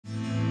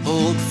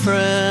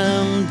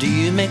Do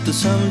you make the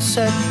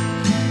sunset?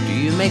 Do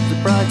you make the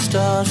bright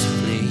stars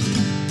flee?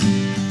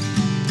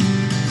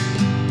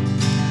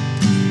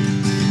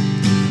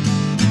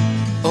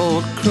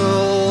 Old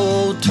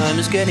crow, time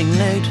is getting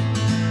late.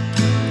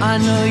 I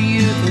know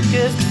you've a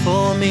gift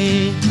for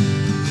me.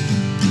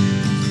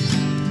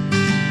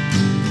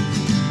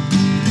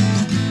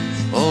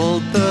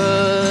 Old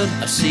bird,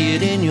 I see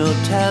it in your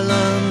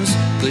talons,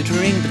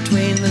 glittering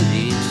between the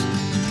leaves.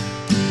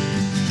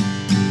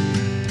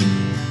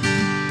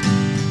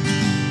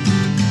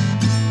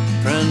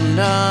 Friend,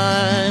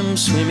 I'm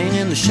swimming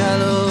in the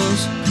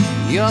shallows,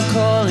 you're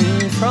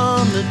calling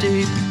from the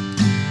deep.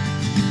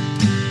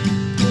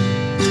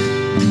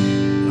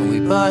 And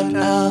we bide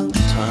our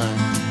time,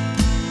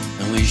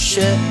 and we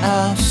shed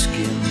our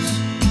skins,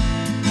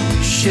 and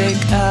we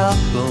shake our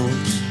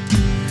bones,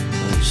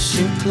 and we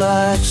sink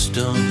like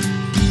stone,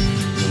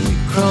 and we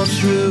crawl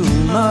through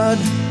mud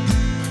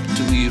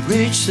till we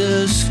reach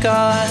the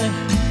sky,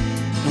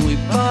 and we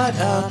bide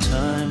our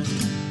time.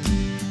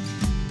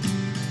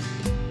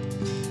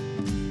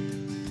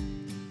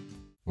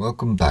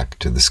 Welcome back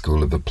to the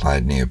School of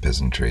Applied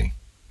Neopeasantry.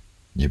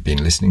 You've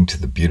been listening to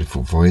the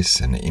beautiful voice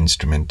and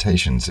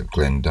instrumentations of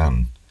Glenn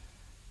Dunn,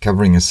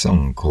 covering a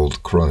song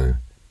called Crow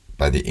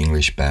by the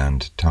English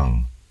band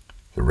Tongue,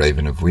 the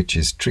raven of which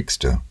is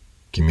trickster,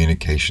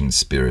 communication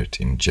spirit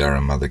in Jarrah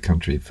mother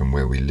country from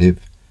where we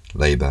live,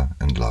 labour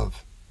and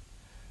love.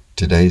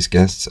 Today's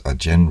guests are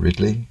Jen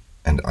Ridley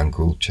and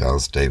Uncle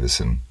Charles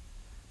Davison,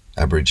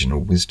 Aboriginal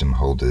wisdom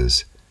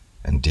holders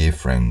and dear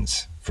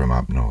friends from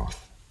up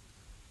north.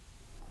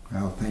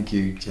 Well, thank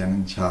you, Jen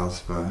and Charles,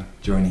 for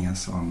joining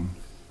us on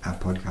our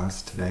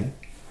podcast today.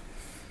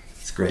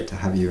 It's great to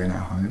have you in our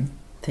home.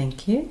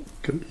 Thank you.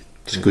 Good.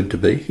 It's good to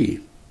be here.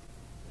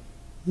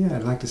 Yeah,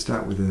 I'd like to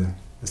start with a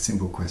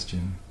simple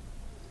question.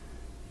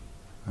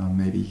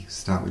 Maybe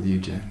start with you,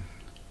 Jen.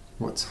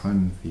 What's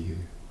home for you?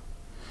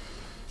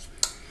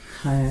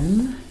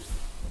 Home,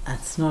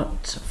 it's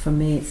not, for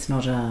me, it's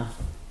not a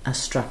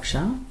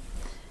structure.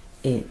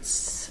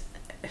 It's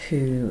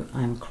who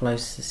I'm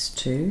closest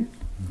to.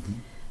 Mm-hmm.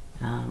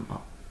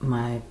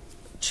 My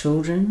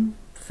children,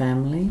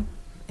 family,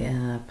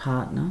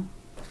 partner,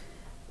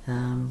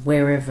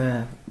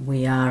 wherever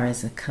we are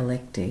as a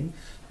collective,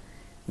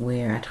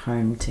 we're at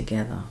home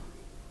together,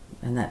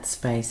 and that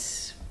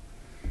space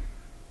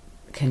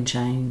can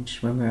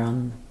change when we're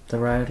on the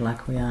road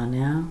like we are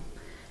now.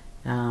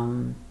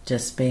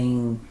 Just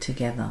being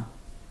together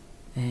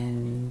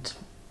and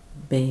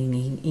being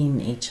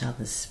in each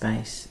other's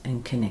space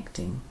and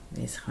connecting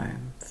is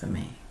home for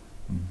me.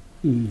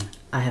 Mm.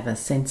 I have a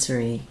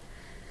sensory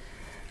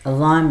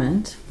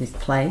alignment with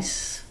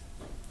place,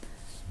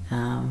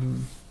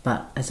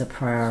 but as a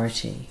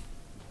priority,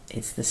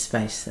 it's the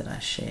space that I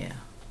share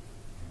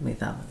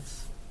with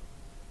others.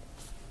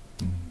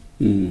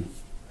 Mm.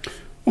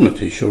 I'm not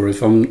too sure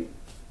if I'm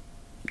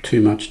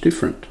too much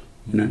different,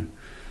 you know.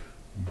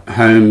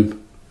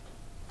 Home,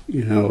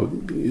 you know,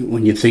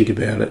 when you think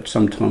about it,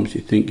 sometimes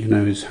you think, you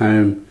know, is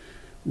home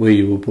where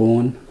you were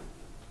born,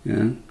 you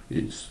know,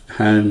 is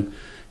home,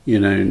 you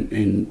know,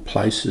 in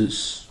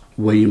places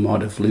where you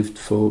might have lived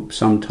for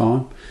some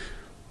time,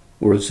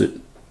 or is it,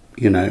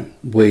 you know,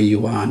 where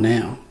you are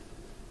now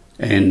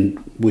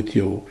and with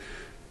your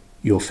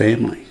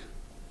family?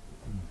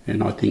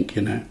 And I think,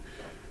 you know,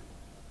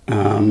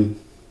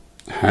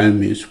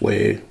 home is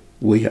where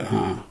we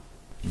are,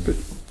 but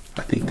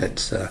I think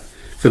that's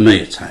for me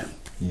it's home.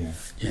 Yeah.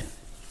 Yeah.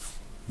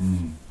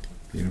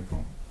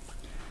 Beautiful.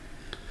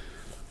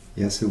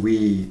 Yeah, so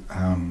we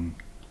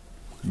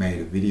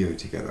made a video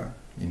together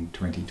in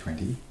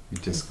 2020. We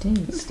just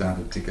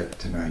started to get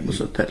to know you. Was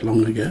it that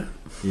long ago?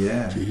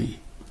 Yeah. Gee.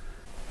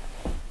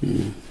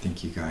 I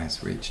think you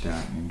guys reached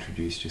out and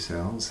introduced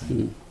yourselves,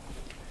 and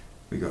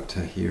we got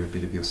to hear a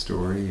bit of your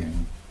story,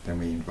 and then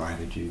we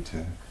invited you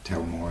to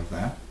tell more of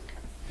that.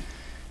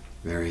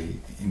 Very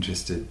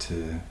interested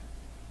to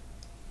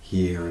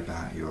hear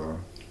about your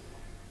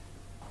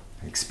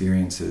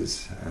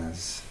experiences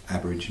as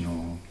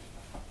Aboriginal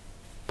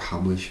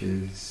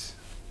publishers,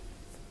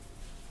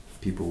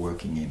 people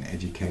working in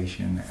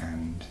education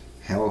and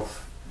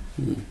health,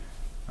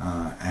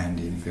 and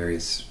in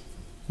various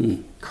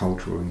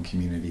cultural and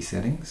community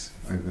settings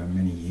over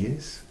many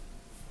years.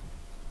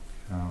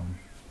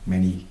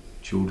 Many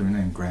children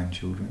and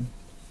grandchildren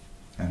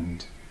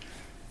and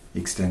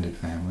extended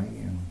family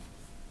and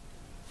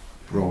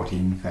brought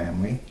in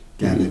family,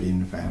 gathered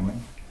in family,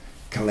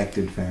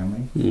 collected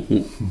family.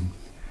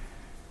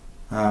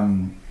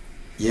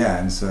 Yeah,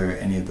 and so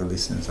any of the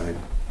listeners, I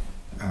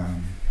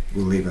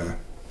will leave a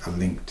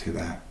link to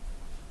that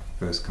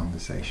first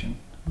conversation.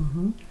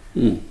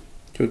 Good.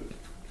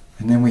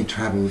 And then we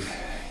travelled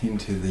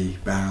into the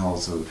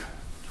bowels of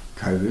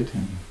COVID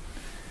in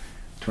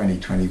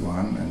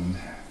 2021 and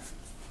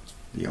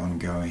the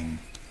ongoing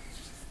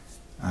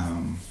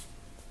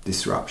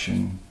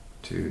disruption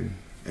to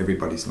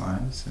everybody's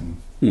lives, and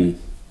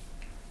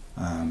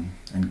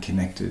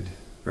connected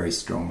very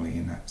strongly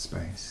in that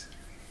space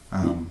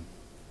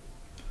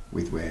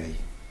with where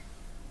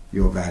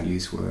your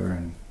values were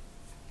and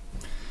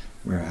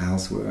where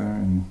ours were,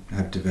 and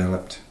have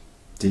developed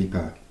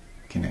deeper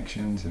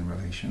connections and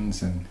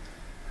relations, and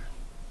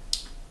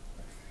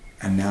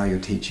now you're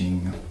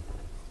teaching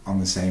on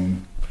the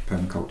same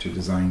permaculture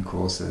design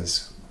course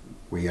as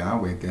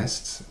we're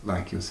guests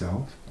like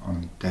yourself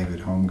on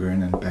David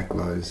Holmgren and Beck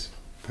Lowe's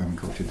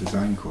permaculture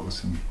design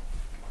course, and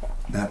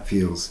that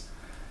feels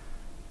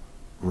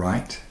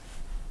right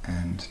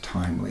and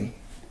timely,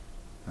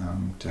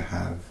 to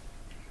have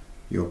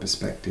your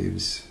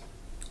perspectives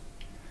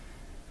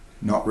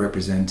not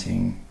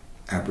representing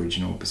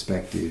Aboriginal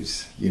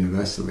perspectives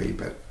universally,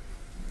 but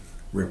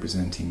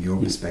representing your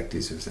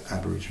perspectives as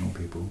Aboriginal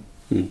people.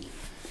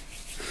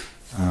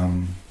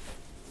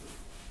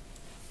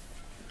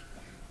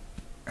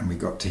 And we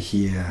got to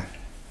hear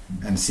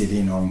and sit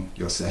in on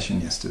your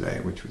session yesterday,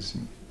 which was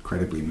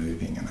incredibly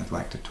moving, and I'd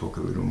like to talk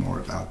a little more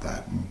about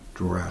that and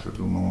draw out a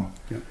little more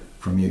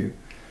from you.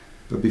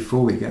 But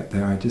before we get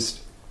there,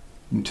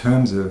 in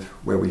terms of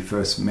where we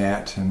first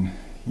met, and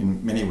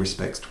in many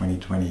respects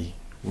 2020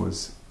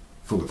 was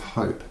full of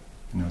hope,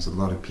 and there was a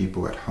lot of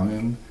people at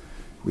home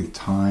with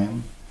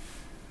time,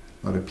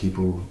 a lot of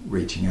people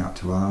reaching out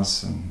to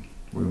us, and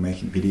we were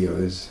making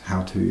videos,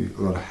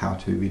 a lot of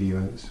how-to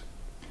videos,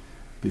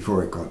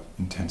 before it got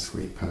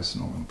intensely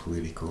personal and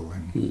political.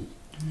 And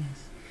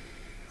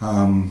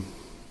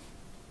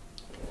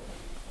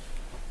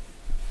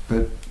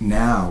but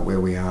now, where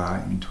we are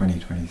in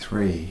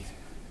 2023,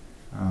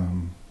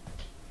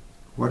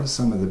 what are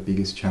some of the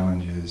biggest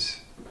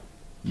challenges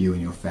you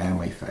and your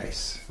family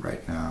face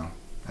right now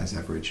as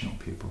Aboriginal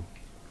people?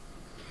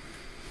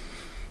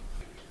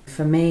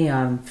 For me,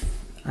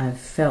 I've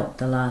felt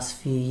the last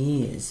few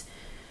years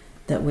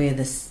that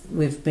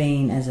we've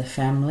been as a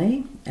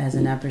family, as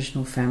an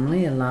Aboriginal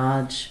family,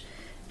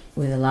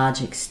 with a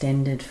large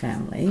extended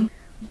family.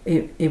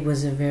 It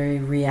was a very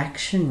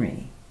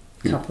reactionary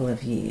couple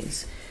of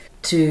years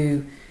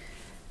to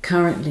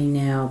currently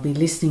now be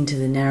listening to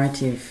the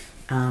narrative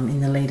in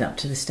the lead up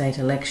to the state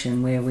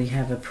election, where we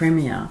have a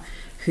premier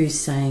who's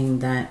saying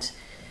that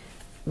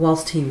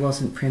whilst he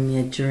wasn't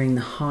premier during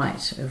the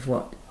height of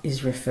what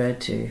is referred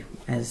to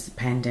as the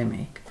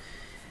pandemic,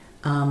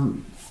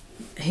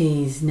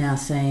 he's now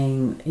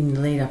saying in the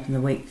lead up in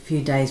the week,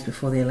 few days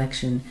before the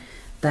election,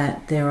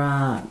 that there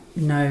are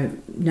no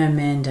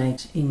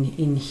mandate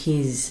in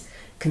his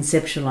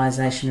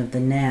conceptualisation of the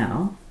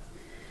now,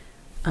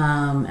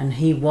 and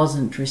he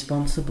wasn't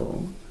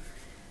responsible.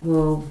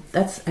 Well,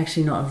 that's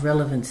actually not of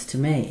relevance to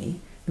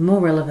me. The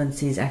more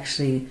relevance is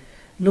actually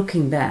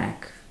looking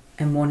back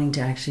and wanting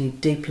to actually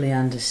deeply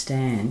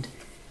understand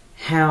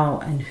how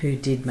and who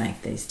did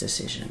make these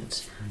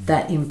decisions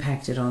that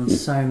impacted on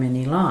so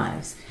many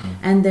lives.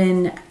 And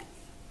then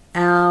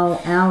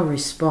our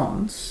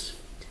response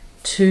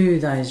to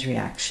those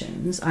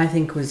reactions, I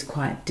think, was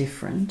quite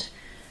different,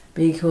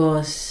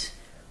 because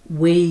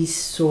we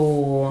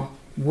saw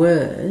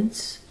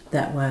words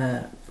that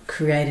were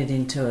created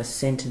into a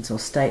sentence or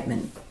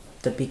statement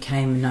that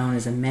became known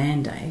as a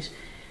mandate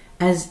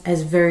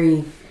as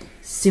very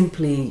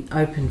simply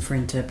open for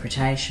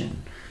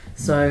interpretation.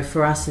 So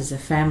for us as a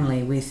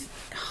family with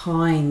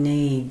high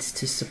needs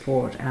to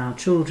support our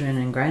children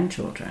and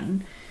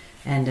grandchildren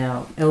and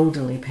our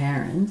elderly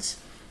parents,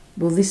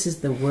 well, this is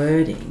the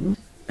wording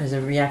as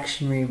a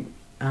reactionary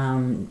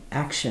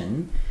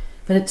action,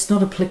 but it's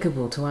not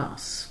applicable to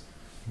us.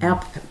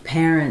 Our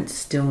parents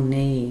still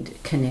need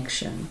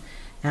connection.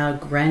 Our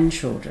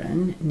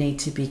grandchildren need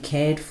to be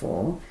cared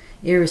for,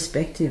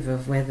 irrespective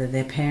of whether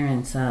their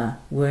parents are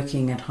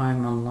working at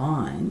home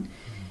online.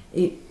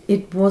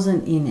 It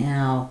wasn't in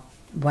our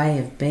way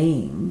of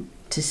being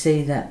to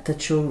see that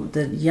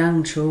the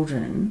young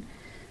children,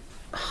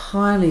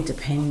 highly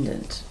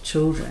dependent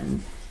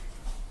children,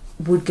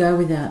 would go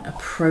without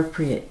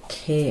appropriate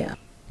care.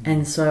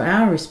 And so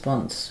our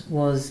response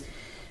was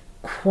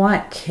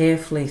quite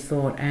carefully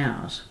thought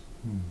out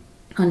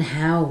on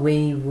how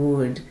we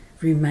would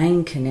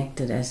remain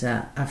connected as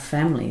a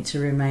family, to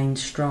remain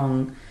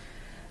strong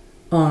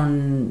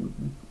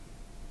on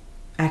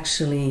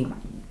actually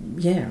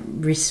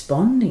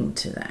responding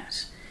to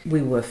that.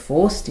 We were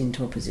forced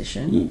into a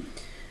position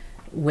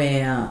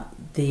where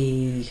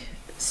the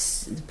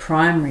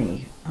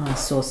primary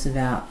source of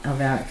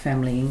our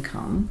family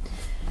income,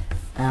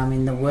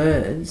 in the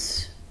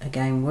words,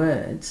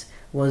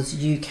 was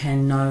you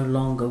can no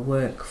longer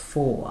work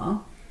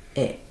for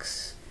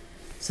X.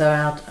 So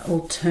our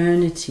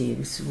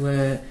alternatives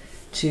were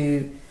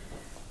to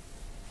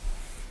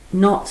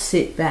not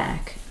sit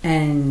back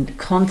and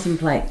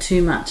contemplate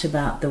too much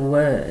about the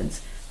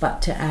words,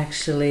 but to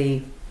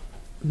actually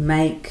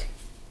make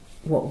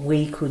what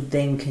we could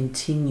then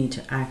continue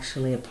to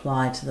actually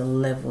apply to the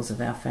levels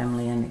of our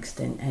family and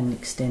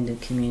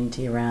extended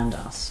community around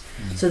us.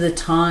 So the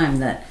time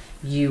that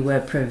you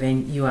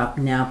are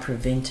now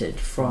prevented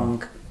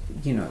from,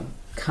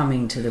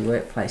 coming to the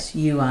workplace,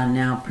 you are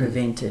now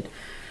prevented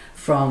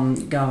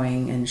from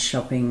going and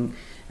shopping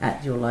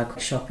at your local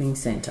shopping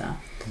centre.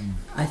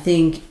 I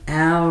think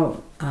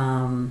our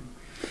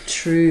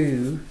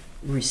true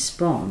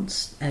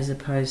response, as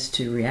opposed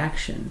to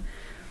reaction,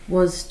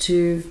 was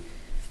to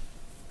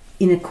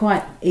in a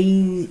quite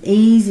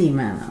easy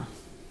manner,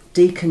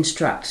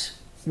 deconstruct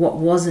what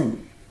wasn't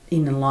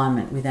in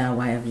alignment with our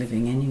way of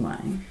living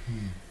anyway.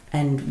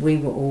 And we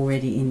were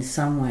already in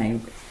some way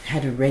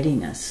had a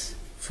readiness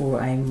for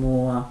a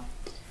more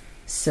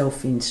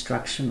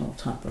self-instructional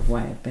type of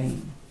way of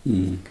being.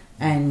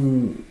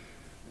 And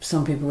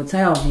some people would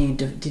say, oh,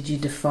 did you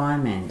defy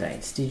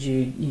mandates? Did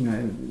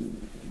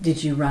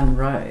you run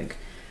rogue?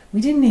 We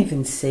didn't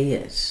even see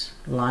it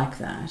like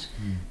that.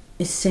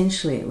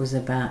 Essentially, it was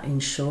about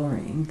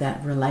ensuring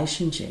that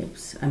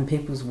relationships and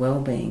people's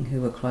well-being who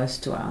were close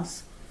to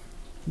us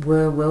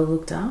were well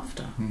looked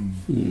after.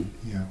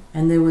 Yeah.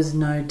 And there was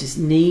no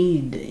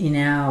need in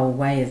our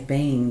way of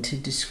being to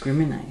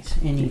discriminate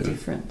any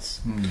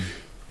difference.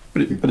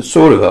 But it's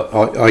sort of,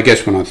 I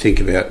guess when I think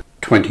about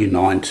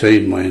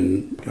 2019,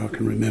 when I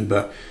can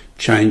remember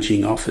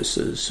changing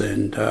offices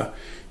and,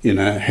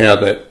 how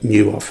that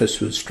new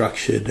office was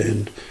structured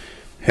and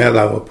how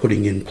they were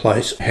putting in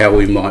place how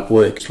we might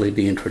work, actually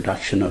the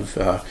introduction of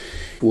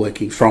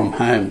working from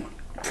home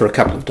for a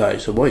couple of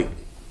days a week.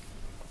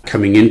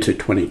 Coming into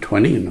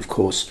 2020, and of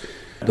course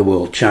the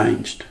world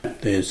changed.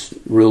 There's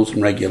rules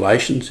and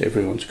regulations,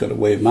 everyone's got to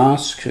wear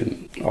masks,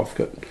 and I've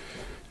got,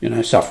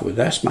 suffer with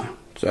asthma.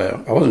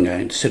 So I wasn't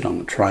going to sit on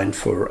the train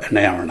for an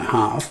hour and a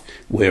half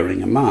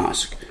wearing a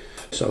mask.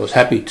 So I was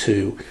happy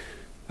to,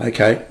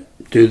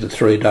 do the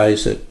 3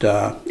 days at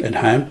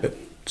home, but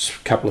it's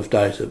a couple of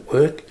days at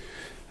work.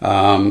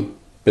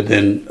 But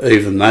then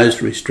even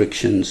those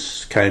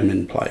restrictions came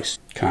in place.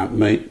 Can't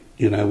meet,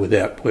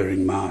 without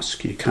wearing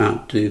masks. You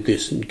can't do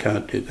this and you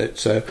can't do that.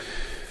 So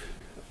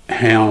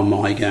how am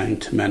I going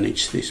to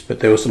manage this? But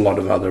there was a lot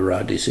of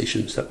other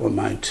decisions that were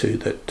made too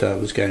that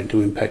was going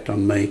to impact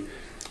on me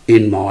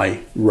in my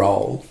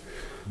role.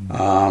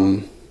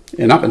 And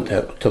up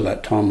until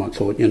that time I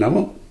thought,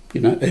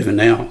 even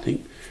now I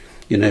think,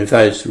 if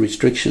those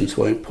restrictions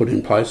weren't put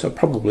in place, I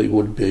probably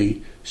would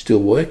be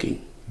still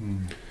working.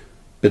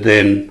 But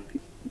then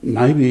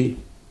maybe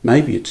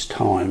it's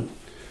time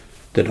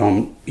that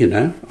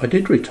I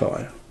did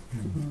retire,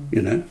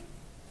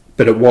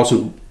 but it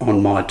wasn't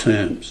on my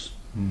terms.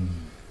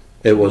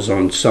 It was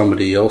on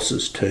somebody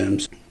else's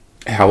terms.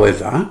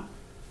 However,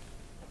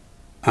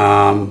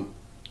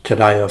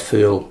 today I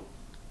feel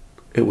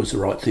it was the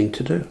right thing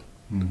to do.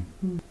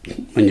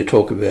 When you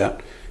talk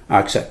about,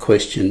 ask that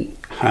question,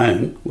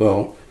 home,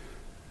 well,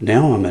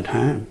 now I'm at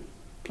home.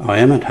 I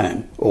am at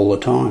home all the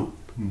time.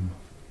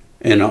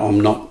 And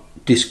I'm not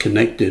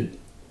disconnected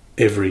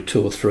every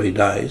 2 or 3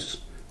 days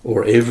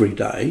or every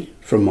day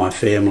from my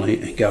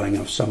family and going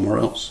off somewhere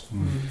else.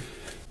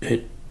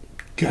 It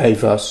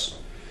gave us,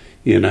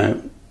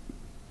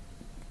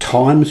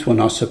 times when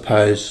I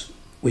suppose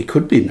we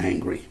could be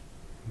angry.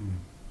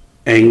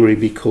 Angry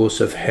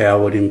because of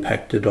how it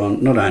impacted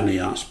on not only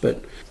us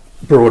but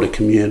broader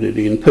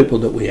community and people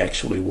that we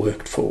actually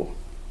worked for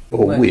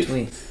or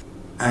with.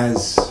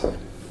 As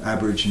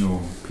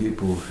Aboriginal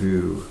people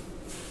who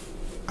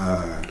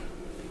are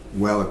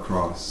well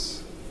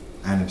across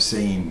and have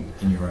seen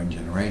in your own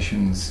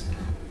generations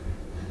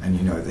and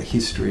the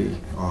history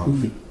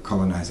of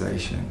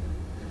colonisation,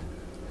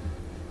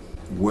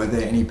 were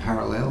there any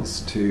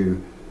parallels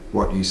to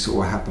what you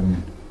saw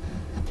happen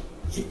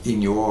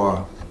in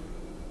your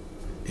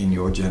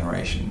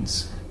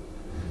generations,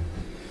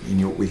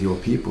 with your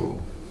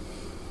people,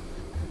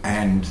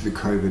 and the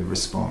COVID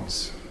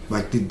response?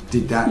 Like,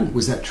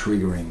 was that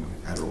triggering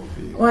at all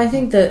for you? Well, I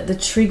think that the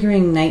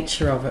triggering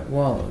nature of it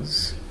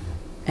was,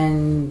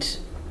 and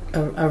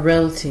a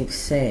relative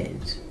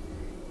said,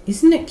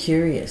 isn't it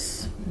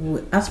curious?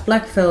 Us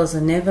black fellas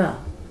are never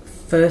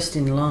first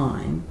in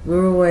line.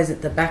 We're always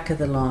at the back of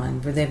the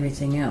line with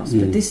everything else.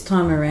 But this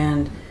time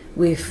around,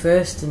 we're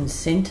first and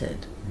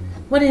centred.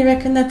 What do you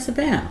reckon that's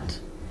about?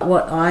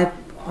 What I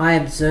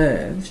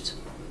observed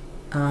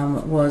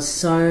was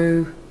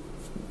so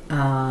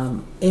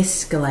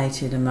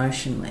escalated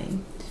emotionally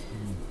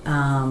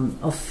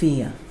of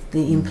fear,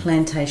 the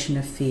implantation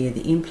of fear,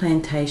 the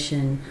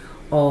implantation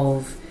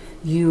of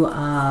you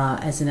are,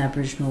 as an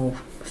Aboriginal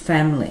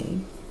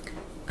family,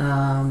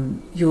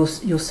 you're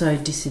so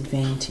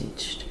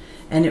disadvantaged.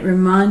 And it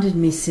reminded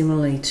me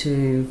similarly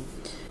to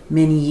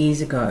many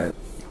years ago,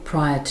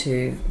 prior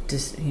to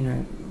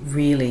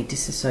really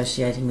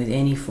disassociating with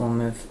any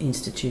form of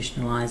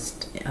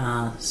institutionalised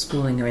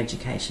schooling or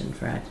education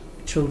for our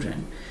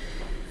children.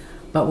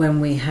 But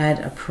when we had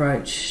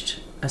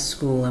approached a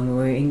school and we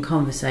were in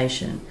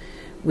conversation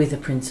with a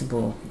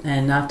principal,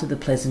 and after the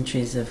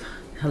pleasantries of,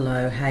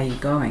 hello, how are you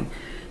going?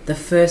 The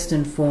first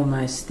and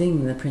foremost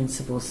thing the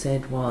principal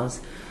said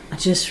was, I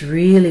just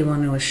really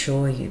want to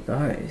assure you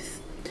both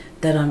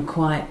that I'm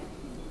quite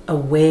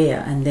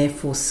aware and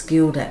therefore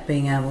skilled at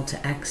being able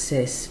to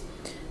access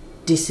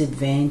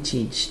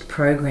disadvantaged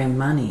program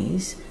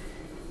monies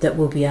that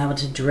will be able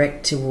to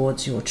direct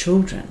towards your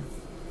children.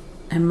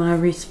 And my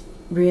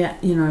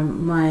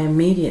my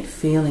immediate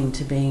feeling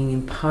to being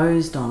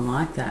imposed on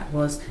like that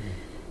was,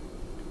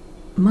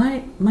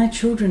 my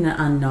children are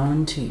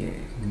unknown to you.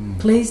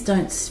 Please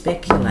don't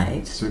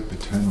speculate So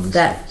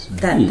paternalistic.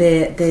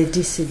 that they're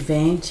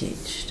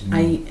disadvantaged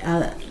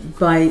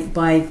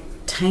by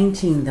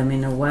tainting them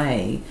in a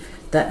way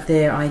that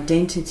their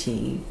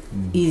identity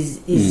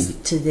is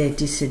to their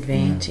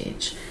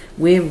disadvantage.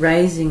 We're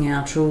raising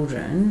our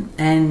children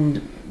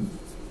and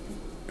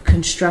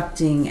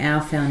constructing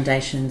our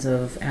foundations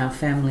of our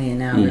family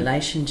and our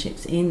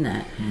relationships in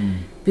that,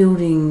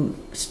 building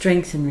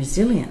strength and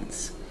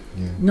resilience,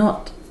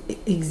 not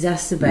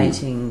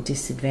exacerbating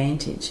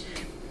disadvantage.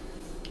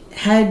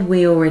 Had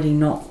we already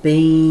not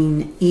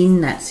been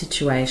in that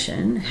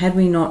situation, had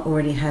we not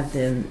already had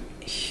the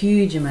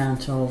huge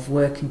amount of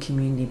work and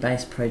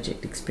community-based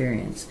project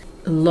experience,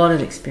 a lot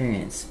of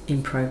experience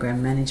in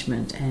program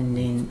management and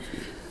in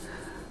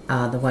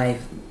the way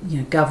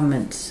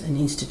governments and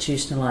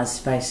institutionalised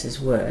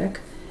spaces work,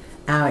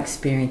 our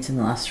experience in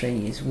the last 3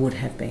 years would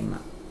have been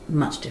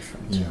much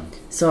different. Yeah.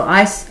 So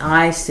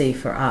I see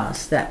for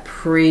us that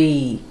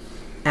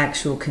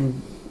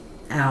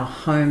our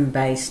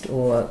home-based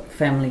or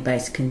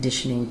family-based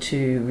conditioning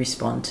to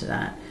respond to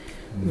that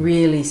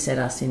really set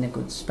us in a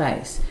good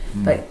space.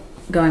 But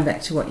going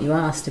back to what you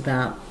asked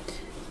about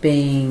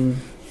being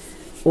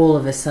all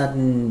of a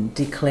sudden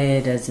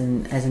declared as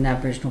an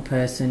Aboriginal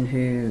person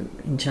who,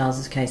 in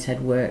Charles's case,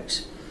 had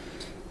worked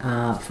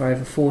for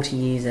over 40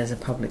 years as a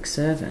public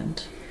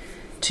servant,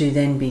 to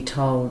then be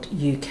told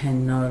you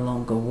can no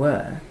longer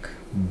work.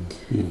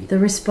 The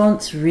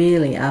response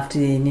really after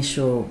the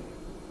initial,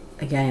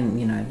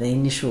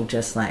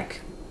 just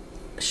like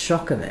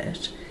shock of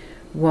it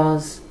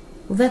was,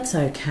 well, that's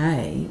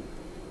okay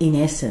in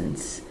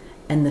essence,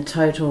 and the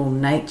total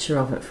nature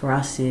of it for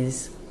us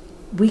is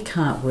we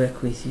can't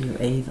work with you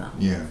either.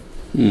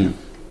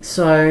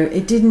 So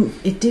it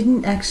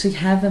didn't actually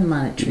have a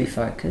monetary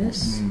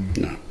focus.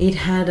 No. It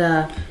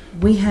had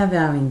we have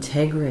our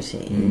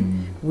integrity,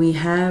 we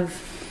have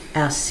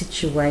our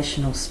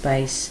situational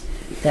space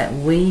that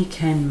we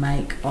can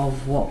make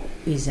of what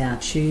is our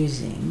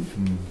choosing.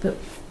 But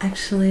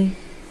actually,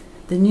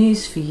 the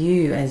news for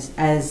you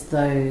as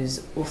those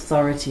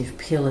authoritative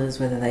pillars,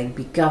 whether they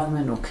be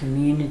government or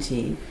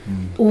community,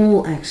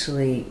 all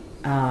actually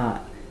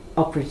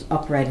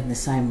operate in the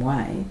same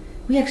way.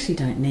 We actually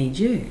don't need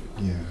you.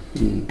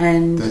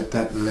 And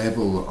that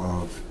level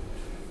of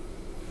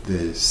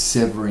the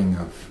severing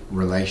of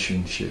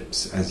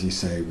relationships, as you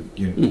say,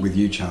 with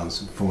you,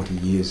 Charles, 40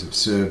 years of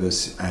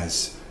service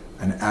as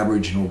an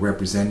Aboriginal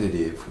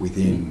representative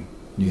within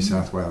New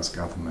South Wales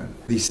government.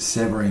 This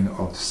severing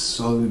of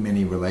so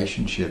many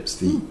relationships,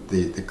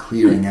 the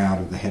clearing out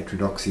of the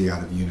heterodoxy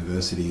out of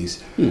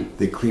universities,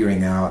 the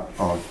clearing out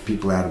of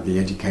people out of the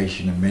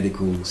education and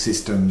medical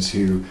systems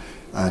who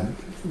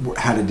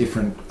had a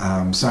different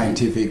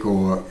scientific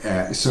or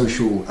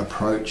social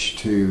approach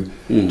to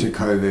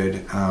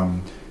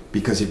COVID.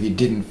 Because if you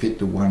didn't fit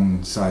the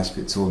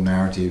one-size-fits-all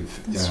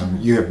narrative,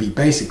 you would be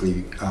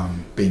basically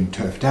being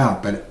turfed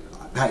out. But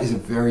that is a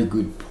very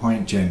good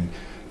point, Jen,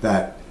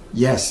 that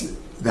yes,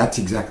 that's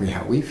exactly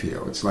how we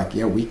feel. It's like,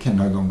 we can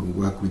no longer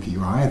work with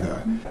you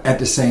either. At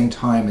the same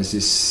time as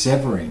this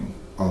severing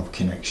of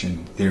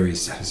connection, there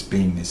has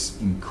been this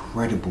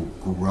incredible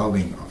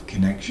growing of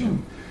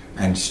connection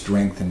and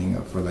strengthening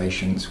of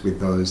relations with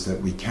those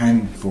that we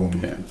can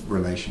form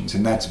relations.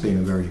 And that's been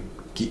a very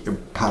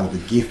part of the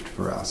gift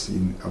for us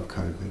of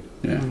COVID.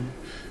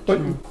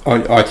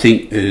 What I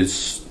think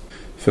is,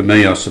 for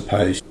me, I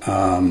suppose,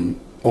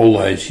 all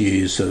those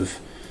years of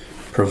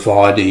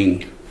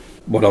providing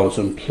what I was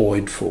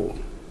employed for,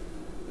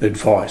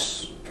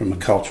 advice from a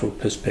cultural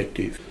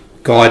perspective,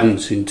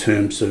 guidance in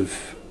terms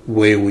of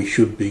where we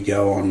should be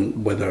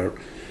going, whether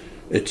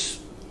it's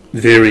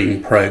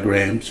varying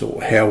programs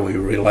or how we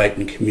relate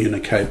and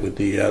communicate with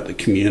the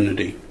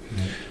community,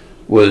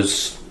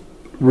 was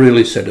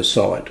really set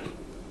aside.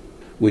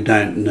 We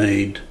don't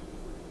need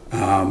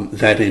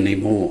that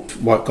anymore.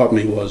 What got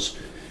me was,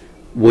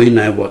 we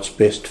know what's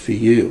best for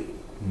you,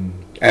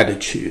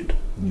 attitude.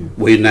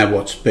 We know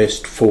what's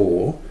best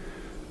for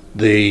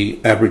the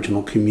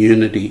Aboriginal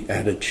community,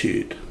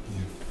 attitude.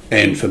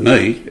 And for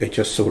me, it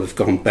just sort of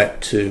gone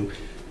back to,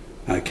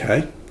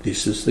 okay,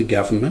 this is the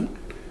government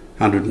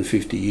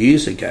 150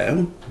 years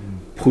ago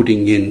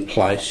putting in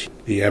place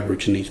the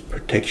Aborigines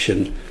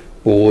Protection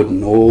Board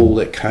and all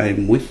that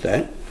came with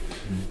that.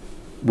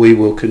 We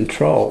will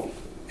control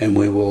and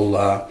we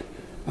will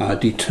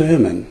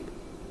determine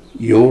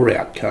your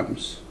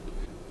outcomes.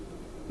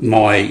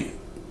 My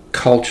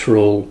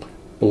cultural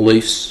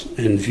beliefs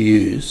and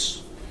views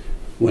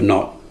were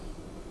not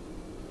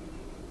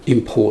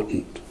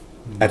important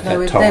at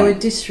that time. They were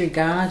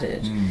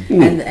disregarded.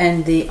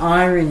 And the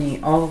irony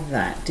of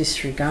that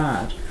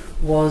disregard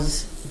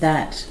was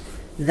that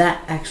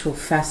actual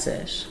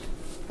facet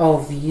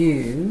of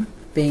you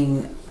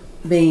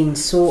being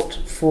sought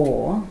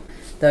for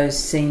those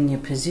senior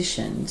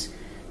positions,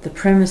 the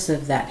premise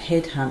of that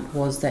headhunt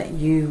was that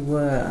you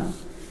were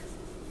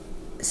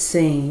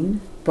seen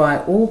by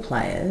all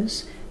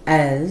players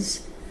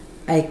as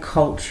a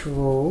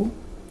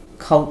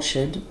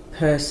cultured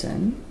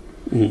person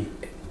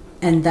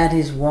And that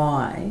is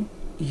why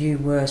you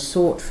were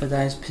sought for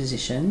those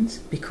positions,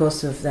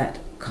 because of that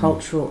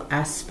cultural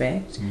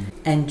aspect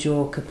and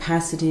your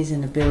capacities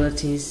and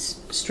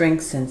abilities,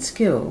 strengths and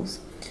skills,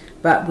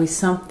 but with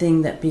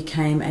something that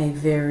became a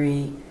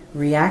very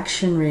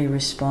reactionary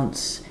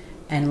response.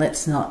 And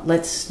let's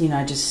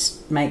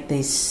just make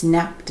these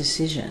snap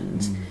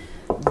decisions.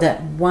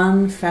 That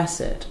one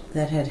facet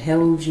that had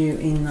held you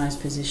in those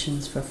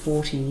positions for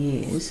 40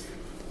 years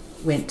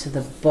went to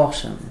the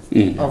bottom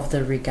of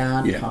the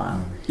regard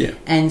pile. Yeah.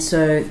 And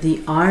so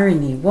the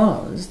irony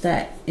was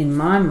that, in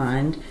my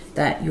mind,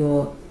 that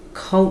your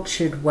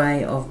cultured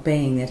way of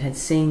being that had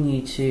seen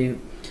you to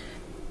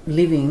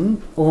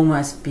living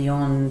almost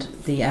beyond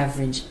the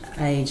average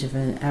age of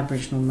an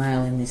Aboriginal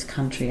male in this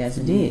country as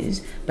it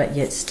is, but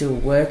yet still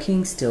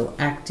working, still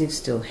active,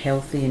 still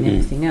healthy and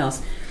everything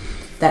else,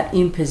 that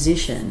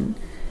imposition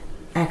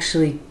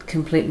actually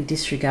completely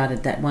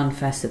disregarded that one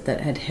facet that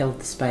had held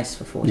the space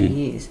for 40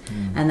 years.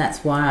 And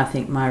that's why I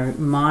think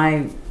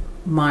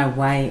my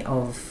way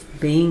of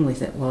being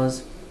with it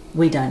was,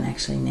 we don't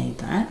actually need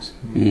that.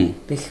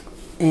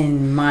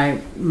 And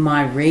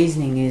my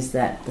reasoning is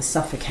that the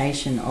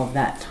suffocation of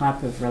that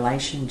type of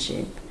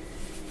relationship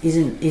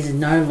is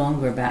no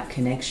longer about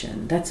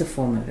connection. That's a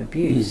form of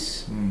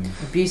abuse.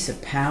 Abuse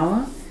of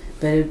power,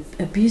 but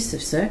abuse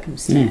of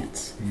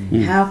circumstance.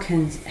 How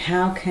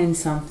can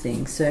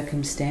something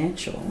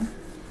circumstantial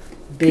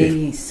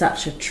be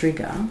such a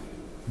trigger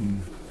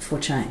for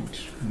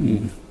change?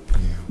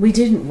 We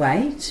didn't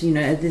wait.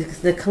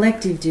 The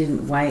collective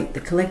didn't wait.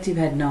 The collective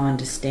had no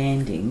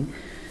understanding.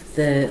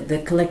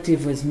 The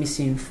collective was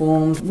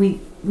misinformed.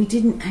 We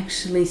didn't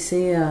actually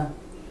see a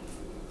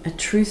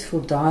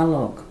truthful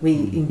dialogue.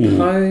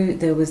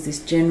 There was this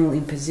general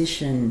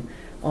imposition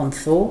on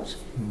thought.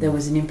 There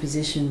was an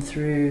imposition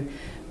through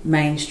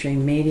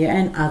mainstream media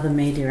and other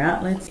media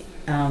outlets,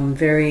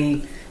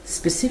 very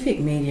specific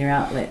media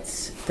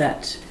outlets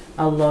that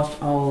a lot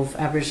of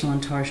Aboriginal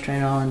and Torres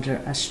Strait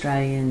Islander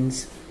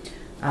Australians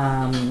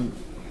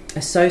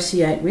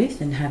associate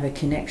with and have a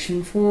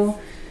connection for.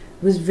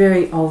 It was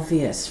very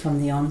obvious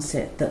from the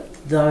onset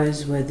that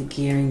those were the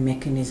gearing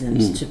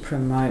mechanisms to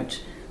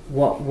promote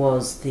what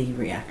was the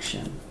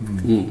reaction.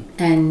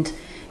 And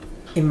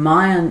in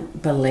my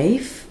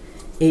belief,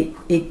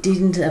 it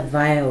didn't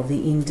avail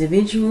the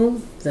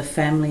individual, the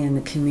family and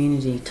the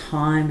community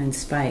time and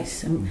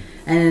space. And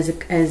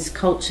as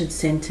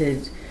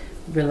cultured-centred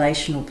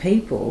relational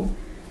people,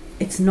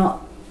 it's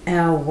not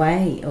our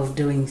way of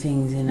doing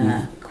things in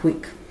a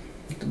quick,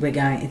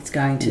 it's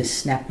going to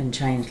snap and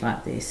change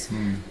like this.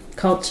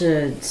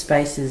 Cultured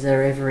spaces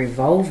are ever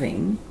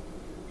evolving,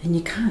 and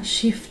you can't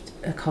shift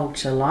a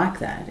culture like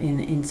that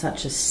in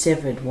such a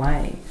severed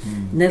way,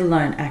 let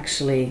alone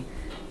actually,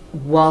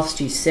 whilst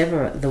you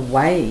sever the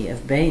way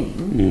of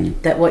being,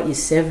 that what you're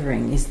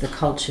severing is the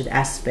cultured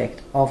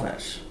aspect of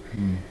it.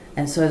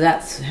 And so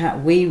that's how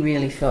we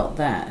really felt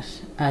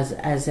that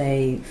as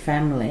a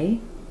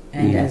family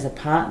and as a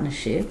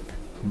partnership.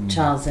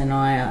 Charles and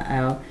I,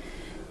 our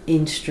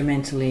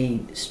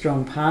instrumentally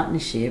strong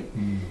partnership,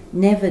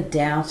 never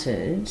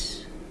doubted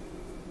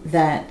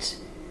that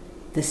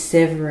the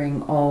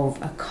severing of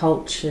a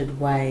cultured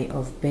way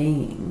of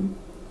being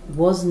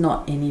was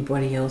not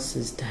anybody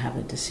else's to have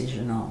a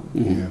decision on.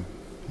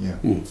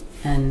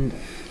 And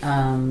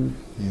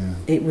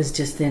it was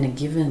just then a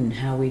given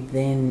how we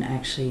then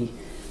actually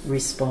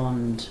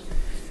respond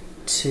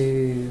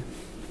to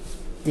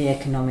the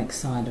economic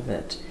side of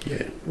it.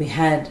 We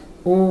had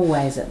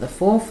always at the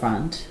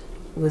forefront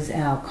was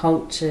our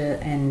culture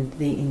and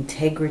the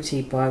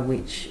integrity by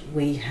which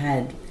we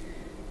had,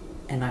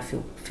 and I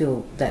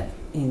feel that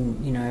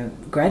in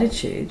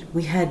gratitude,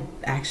 we had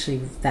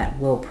actually that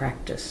well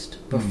practiced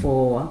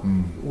before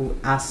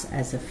us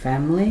as a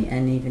family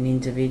and even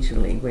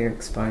individually we're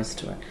exposed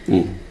to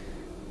it.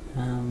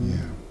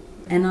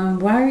 And I'm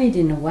worried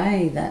in a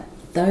way that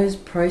those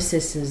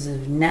processes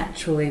of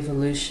natural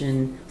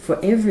evolution for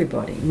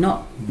everybody,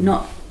 not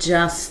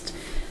just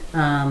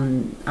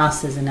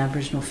us as an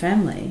Aboriginal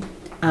family,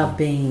 are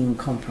being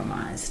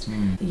compromised.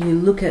 You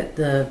look at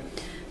the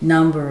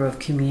number of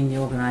community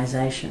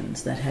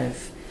organisations that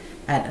have,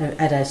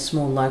 at a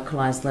small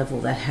localised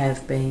level, that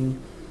have been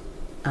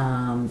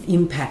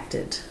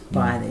impacted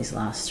by these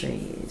last 3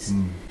 years.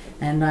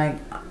 And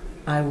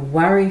I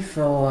worry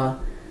for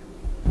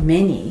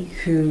many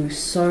who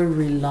so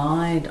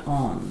relied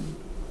on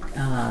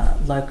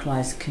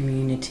localised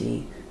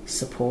community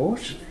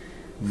support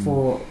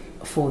for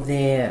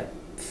their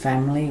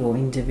family or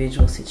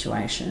individual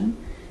situation,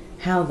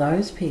 how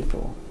those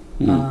people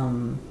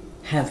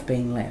have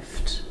been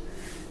left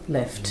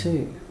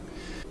too.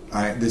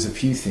 There's a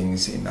few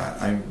things in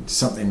that.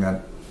 Something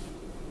that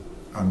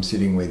I'm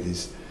sitting with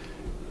is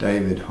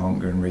David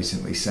Holmgren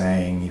recently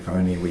saying, if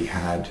only we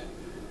had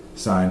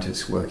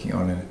scientists working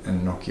on an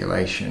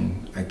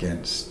inoculation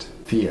against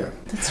fear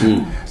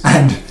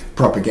and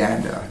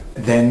propaganda,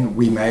 then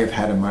we may have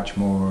had a much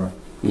more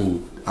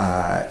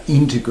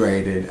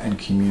integrated and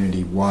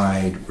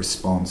community-wide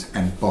response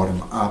and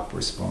bottom-up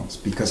response.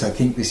 Because I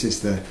think this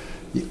is the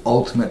the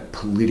ultimate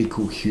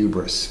political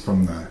hubris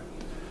from the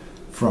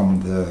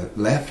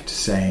left,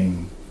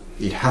 saying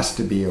it has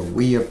to be a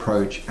we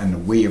approach, and the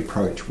we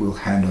approach will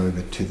hand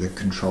over to the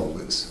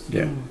controllers.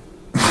 Yeah.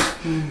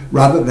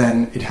 Rather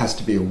than it has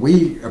to be a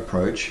we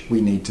approach,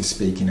 we need to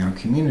speak in our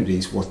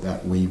communities what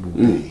that we will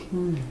be.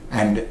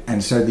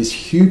 And so this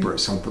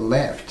hubris of the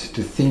left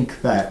to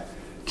think that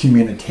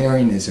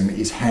communitarianism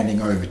is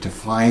handing over to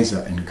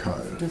Pfizer and co.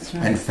 That's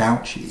right. And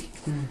Fauci.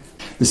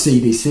 The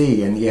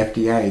CDC and the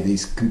FDA,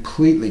 these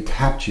completely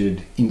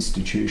captured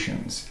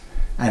institutions,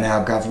 and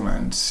our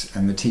governments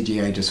and the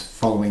TGA just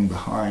following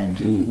behind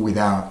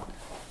without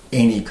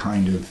any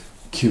kind of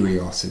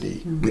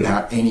curiosity,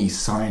 without any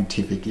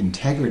scientific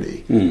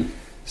integrity.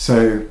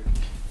 So,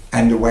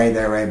 and the way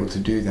they were able to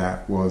do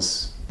that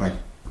was like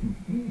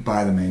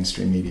by the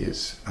mainstream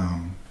media's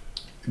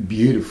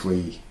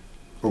beautifully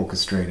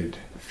orchestrated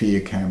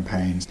fear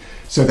campaigns,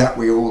 so that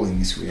we're all in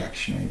this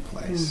reactionary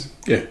place.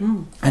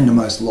 And the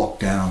most locked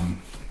down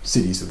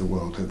cities of the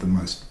world are the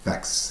most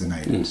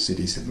vaccinated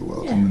cities in the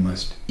world, and the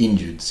most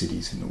injured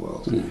cities in the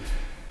world.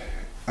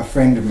 A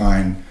friend of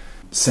mine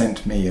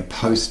sent me a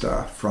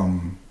poster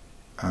from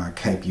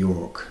Cape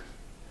York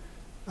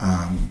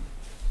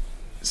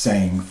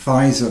saying,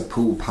 Pfizer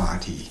pool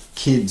party,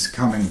 kids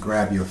come and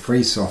grab your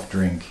free soft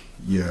drink,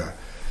 your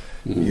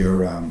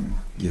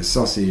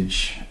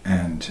sausage,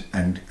 and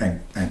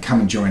come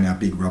and join our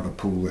big rubber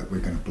pool that we're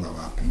going to blow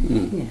up.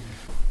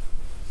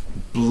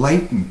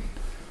 Blatant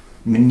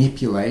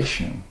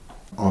manipulation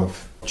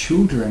of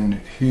children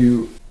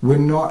who were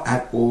not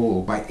at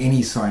all, by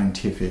any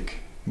scientific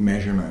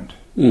measurement,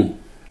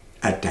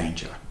 at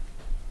danger.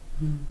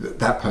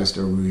 That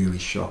poster really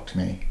shocked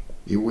me.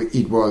 It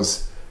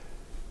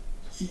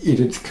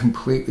had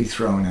completely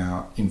thrown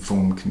out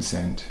informed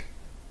consent,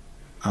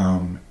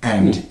 and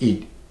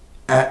it,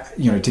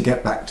 to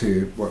get back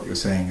to what you're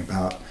saying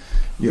about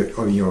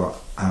your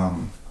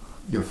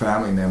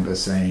family member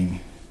saying,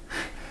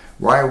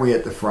 why are we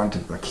at the front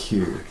of the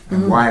queue,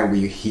 and why are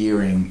we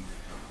hearing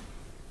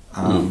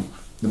the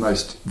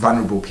most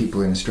vulnerable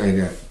people in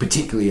Australia,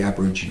 particularly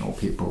Aboriginal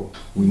people,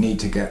 we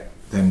need to get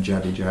them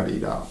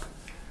jabbied up.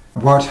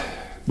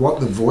 What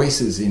the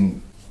voices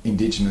in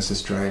Indigenous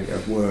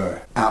Australia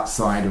were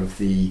outside of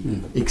the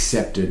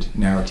accepted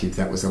narrative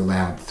that was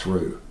allowed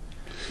through.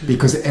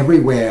 Because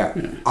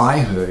everywhere I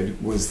heard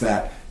was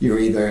that you're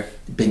either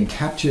being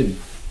captured,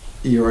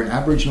 you're an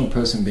Aboriginal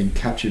person being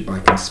captured by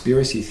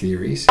conspiracy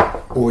theories,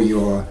 or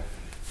you're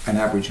an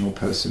Aboriginal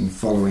person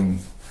following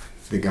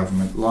the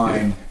government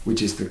line,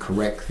 which is the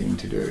correct thing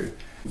to do.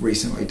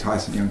 Recently,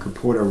 Tyson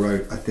Yunkaporta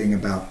wrote a thing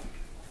about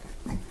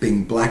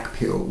being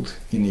black-pilled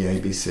in the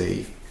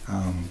ABC,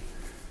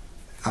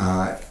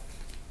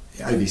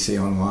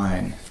 ABC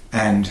Online,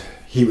 and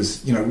he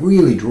was,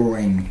 really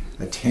drawing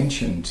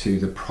attention to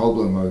the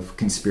problem of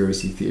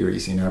conspiracy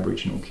theories in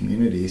Aboriginal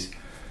communities.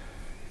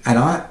 And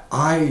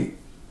I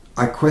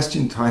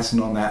questioned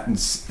Tyson on that and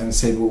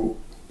said, well,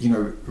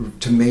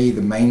 to me,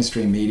 the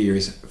mainstream media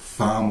is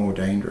far more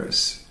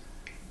dangerous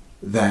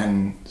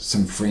than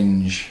some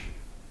fringe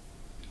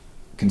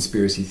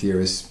conspiracy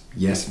theorists,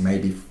 yes,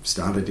 maybe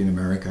started in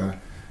America,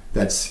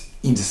 that's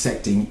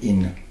intersecting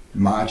in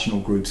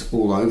marginal groups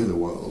all over the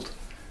world,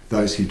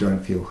 those who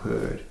don't feel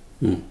heard.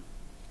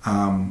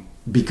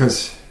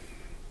 Because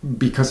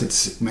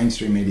it's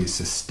mainstream media is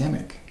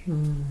systemic,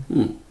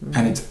 and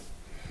it's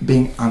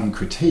being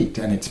uncritiqued,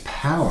 and it's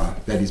power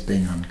that is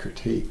being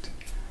uncritiqued.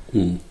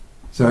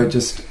 So I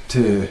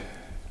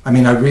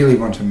really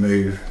want to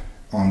move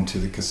on to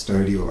the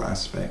custodial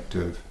aspect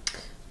of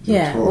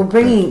talk,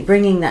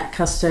 bringing that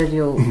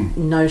custodial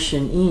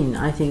notion in,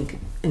 I think,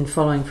 and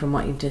following from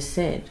what you've just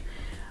said,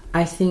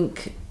 I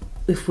think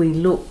if we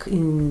look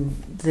in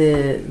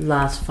the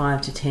last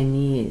 5 to 10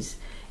 years,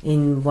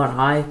 in what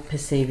I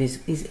perceive is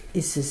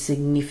a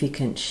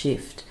significant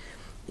shift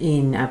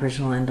in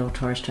Aboriginal and or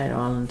Torres Strait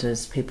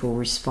Islanders people's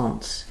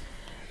response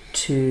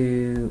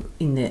to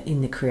in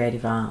the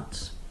creative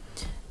arts,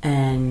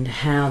 and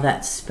how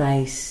that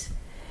space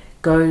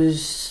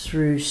goes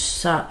through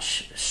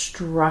such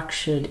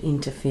structured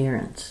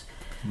interference.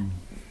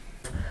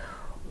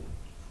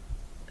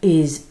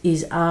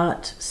 Is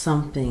art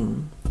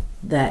something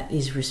that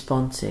is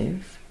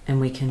responsive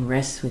and we can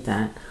rest with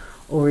that,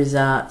 or is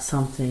art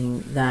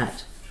something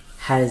that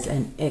has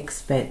an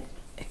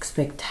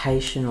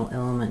expectational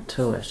element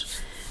to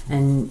it?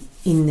 And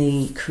in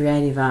the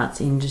creative arts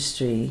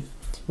industry,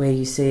 where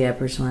you see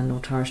Aboriginal and or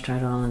Torres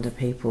Strait Islander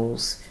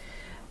people's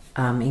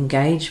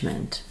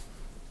engagement,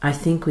 I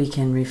think we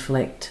can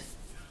reflect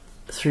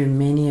through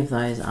many of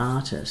those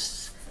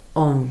artists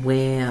on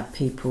where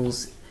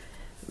people's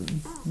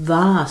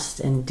vast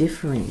and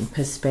differing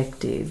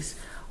perspectives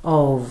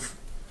of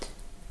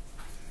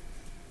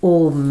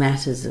all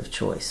matters of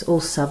choice,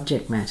 all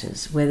subject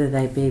matters, whether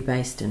they be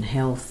based in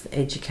health,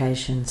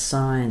 education,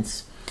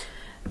 science,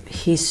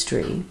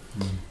 history.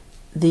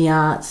 The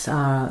arts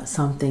are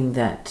something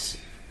that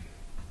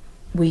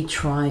we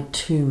try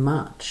too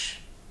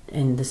much,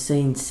 and the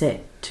scene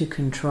set to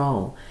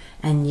control,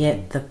 and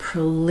yet the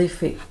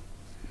prolific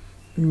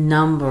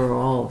number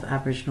of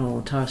Aboriginal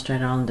or Torres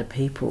Strait Islander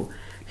people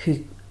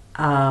who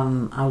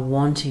are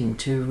wanting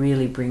to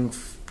really bring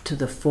to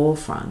the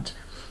forefront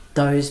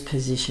those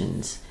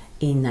positions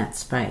in that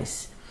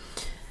space.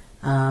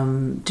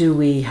 Do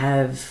we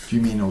have... Do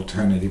you mean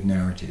alternative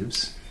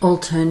narratives?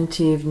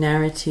 Alternative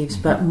narratives,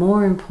 but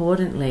more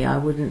importantly, I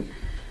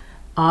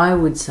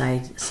would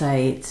say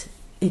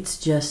it's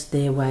just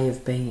their way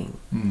of being.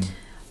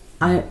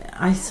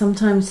 I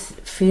sometimes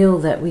feel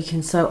that we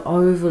can so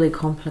overly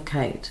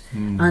complicate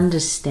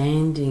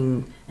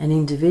understanding an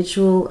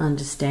individual,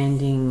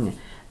 understanding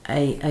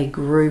a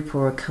group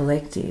or a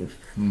collective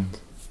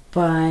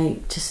by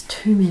just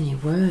too many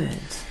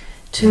words,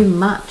 too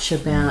much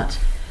about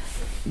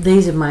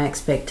these are my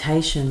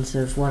expectations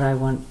of what I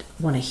want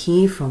to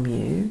hear from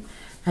you,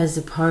 as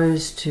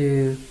opposed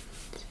to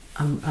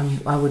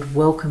I would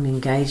welcome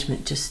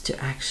engagement just to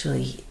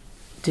actually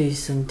do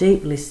some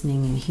deep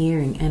listening and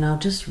hearing, and I'll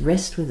just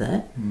rest with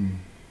it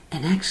and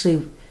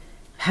actually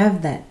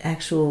have that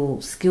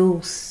actual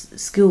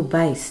skill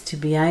base to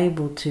be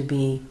able to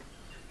be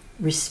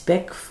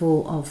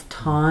respectful of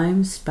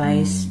time,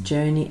 space,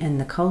 journey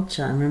and the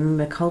culture. And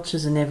remember,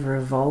 culture's an ever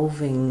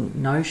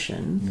evolving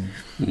notion.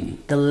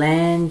 The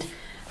land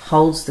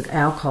holds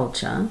our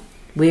culture.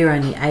 We're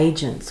only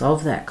agents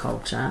of that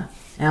culture.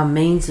 Our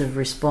means of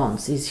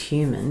response is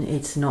human.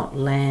 It's not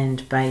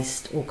land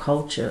based or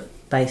culture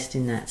based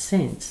in that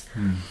sense.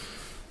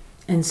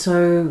 And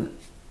so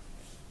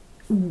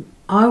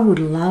I would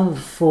love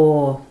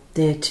for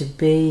there to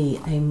be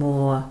a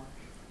more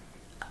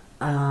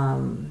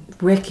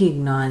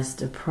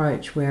recognised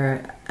approach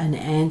where an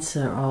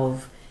answer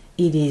of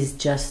it is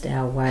just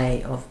our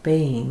way of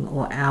being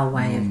or our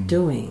way of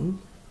doing,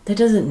 there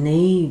doesn't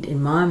need,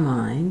 in my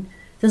mind,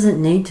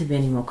 doesn't need to be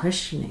any more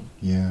questioning.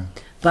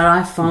 But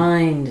I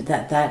find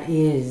that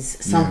is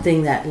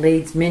something that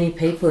leads many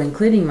people,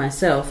 including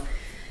myself,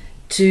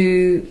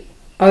 to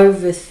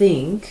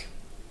overthink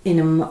in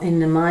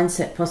the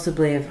mindset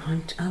possibly of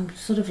I'm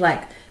sort of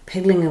like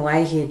peddling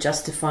away here,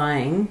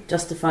 justifying,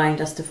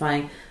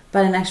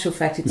 but in actual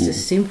fact it's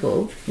just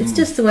simple. It's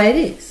just the way it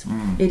is.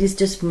 It is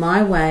just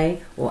my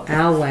way or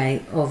our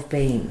way of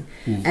being.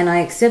 And I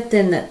accept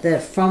then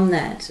that from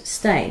that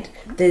state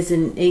there's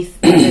an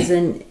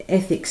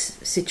ethics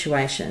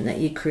situation that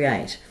you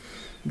create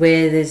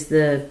where there's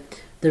the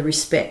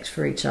respect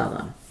for each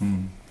other.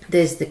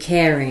 There's the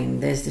caring,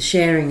 there's the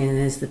sharing, and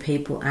there's the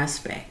people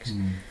aspect.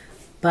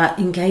 But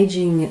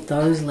engaging at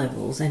those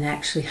levels and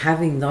actually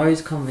having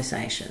those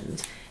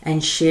conversations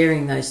and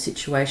sharing those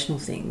situational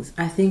things,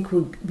 I think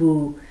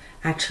will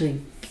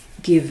actually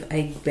give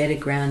a better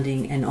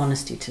grounding and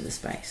honesty to the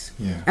space.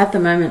 At the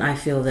moment, I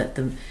feel that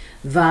the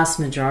vast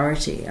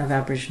majority of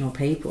Aboriginal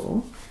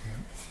people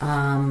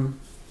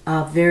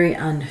are very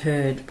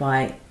unheard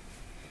by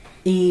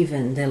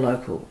even their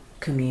local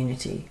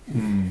community.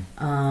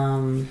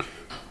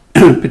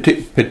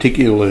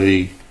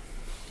 Particularly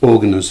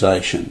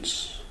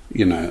organisations,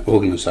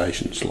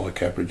 organisations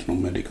like Aboriginal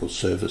Medical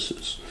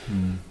Services,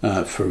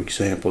 for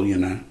example,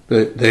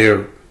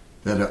 they're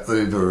that are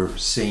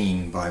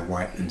overseen by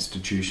white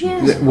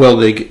institutions. Well,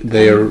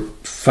 they're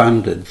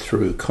funded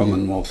through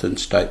Commonwealth and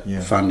state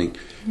funding,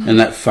 and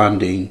that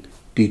funding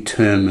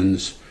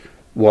determines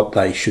what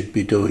they should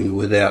be doing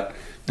without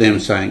them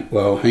saying,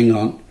 well, hang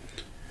on,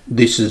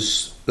 this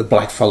is the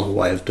blackfellow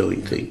way of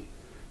doing things.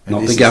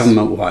 Not the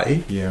government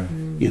way,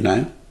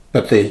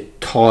 but they're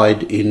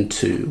tied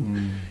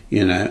into,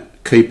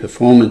 key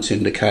performance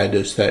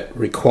indicators that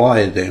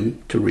require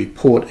them to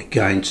report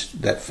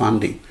against that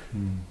funding.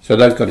 So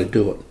they've got to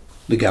do it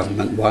the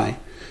government way,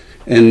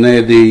 and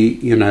they're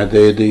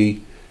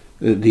the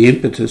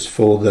impetus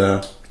for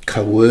the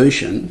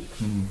coercion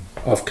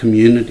of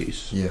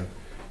communities.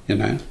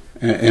 And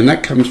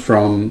that comes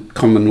from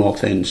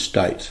Commonwealth and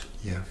state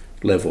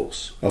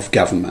levels of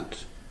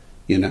government.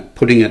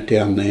 Putting it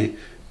down there.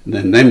 And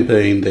then them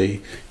being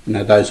the,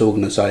 those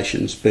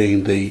organisations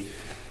being the,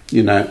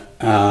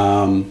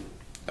 the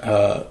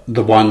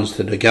ones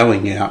that are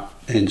going out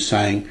and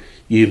saying,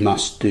 you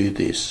must do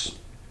this,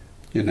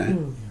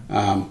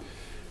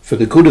 for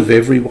the good of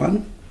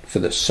everyone, for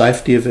the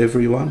safety of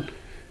everyone,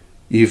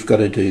 you've got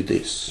to do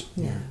this.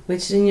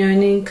 Which,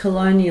 in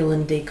colonial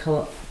and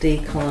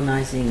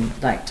decolonising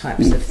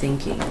types of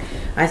thinking,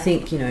 I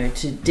think, to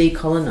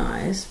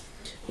decolonise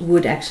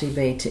would actually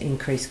be to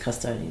increase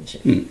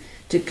custodianship.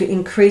 To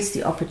increase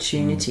the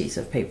opportunities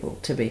of people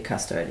to be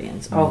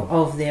custodians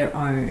of their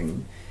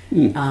own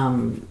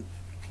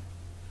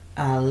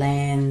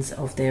lands,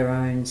 of their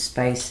own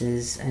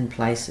spaces and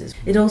places.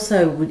 It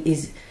also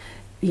is,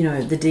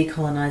 the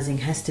decolonising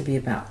has to be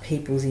about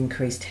people's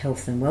increased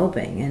health and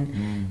well-being.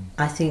 And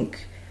I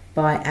think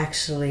by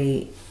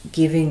actually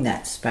giving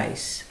that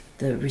space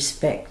the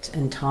respect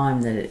and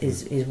time that it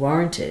is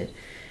warranted,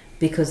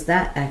 because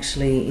that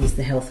actually is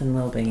the health and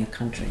well-being of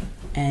country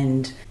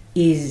and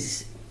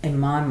is, in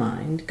my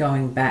mind,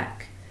 going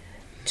back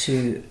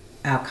to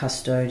our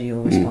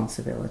custodial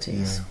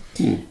responsibilities.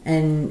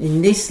 And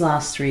in this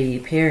last 3-year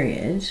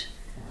period,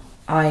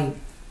 I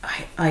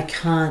I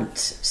can't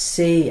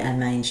see a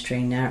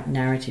mainstream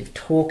narrative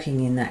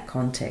talking in that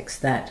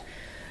context. That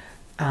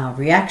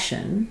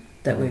reaction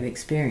that we've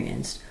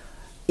experienced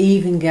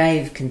even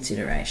gave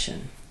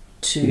consideration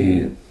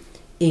to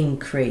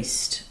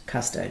increased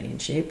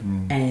custodianship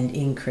and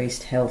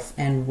increased health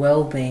and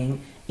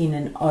well-being in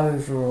an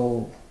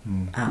overall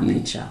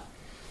picture.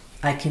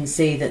 I can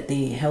see that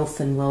the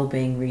health and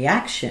well-being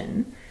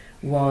reaction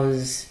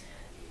was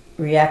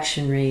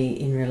reactionary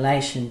in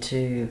relation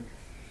to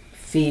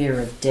fear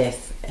of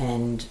death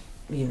and,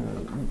 you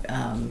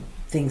know,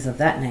 things of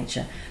that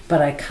nature.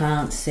 But I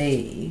can't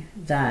see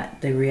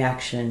that the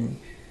reaction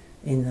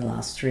in the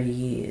last 3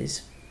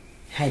 years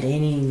had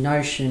any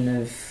notion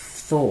of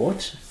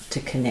thought to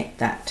connect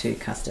that to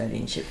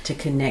custodianship, to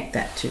connect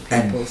that to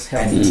people's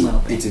health and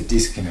well-being. It's a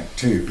disconnect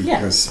too,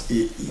 because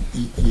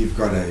you've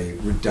got a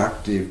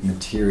reductive,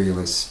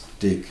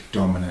 materialistic,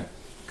 dominant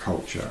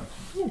culture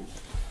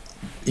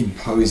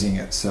imposing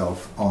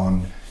itself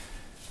on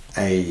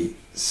a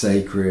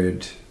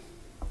sacred,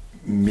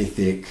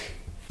 mythic,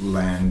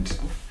 land,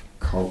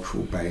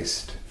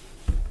 cultural-based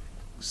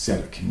set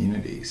of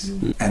communities.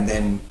 And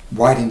then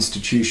white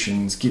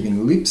institutions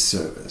giving lip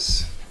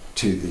service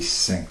to the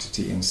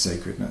sanctity and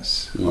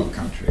sacredness of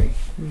country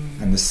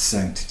and the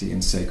sanctity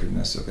and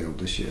sacredness of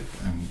eldership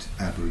and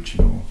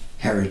Aboriginal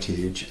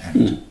heritage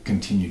and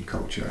continued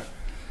culture,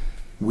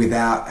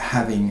 without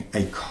having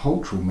a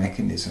cultural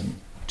mechanism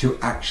to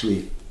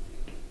actually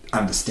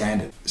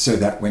understand it, so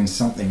that when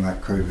something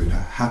like COVID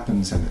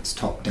happens and it's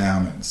top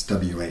down and it's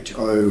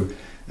WHO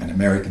and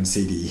American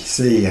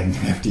CDC and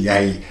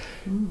FDA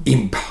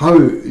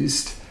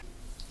imposed,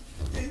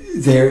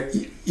 their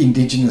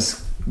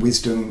Indigenous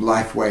wisdom,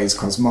 life ways,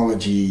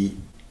 cosmology,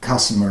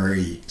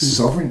 customary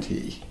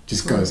sovereignty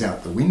just goes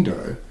out the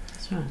window.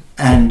 That's right.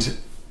 And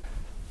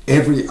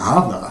every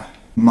other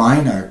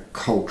minor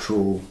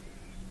cultural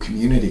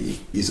community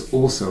is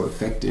also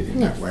affected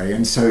in that way.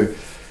 And so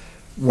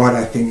what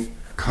I think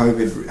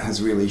COVID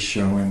has really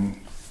shown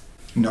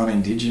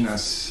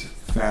non-Indigenous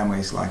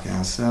families like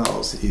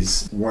ourselves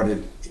is what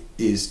it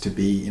is to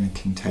be in a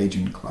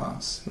contagion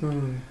class.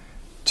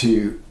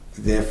 To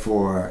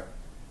therefore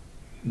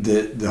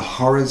the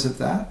horrors of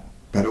that,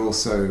 but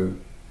also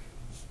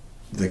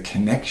the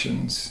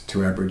connections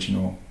to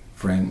Aboriginal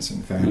friends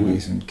and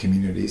families and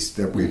communities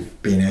that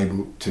we've been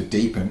able to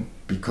deepen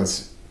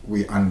because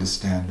we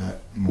understand that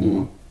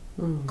more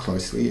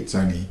closely. It's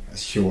only a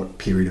short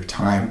period of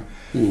time,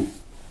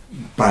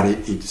 but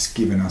it's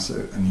given us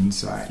an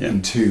insight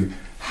into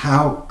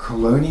how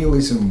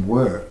colonialism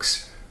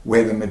works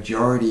where the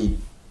majority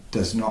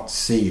does not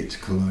see it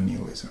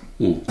colonialism.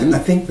 And I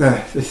think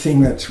the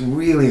thing that's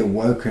really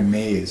awoken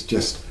me is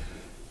just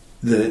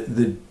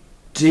the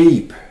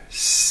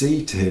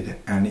deep-seated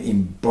and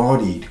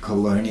embodied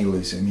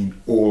colonialism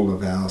in all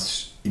of our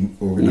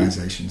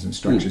organisations and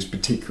structures,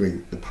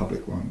 particularly the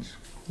public ones.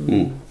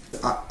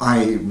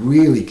 I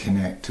really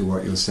connect to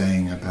what you're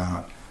saying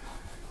about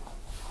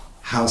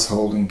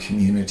household and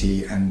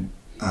community and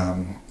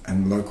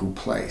local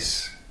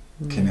place.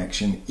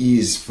 Connection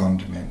is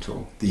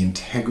fundamental. The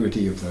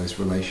integrity of those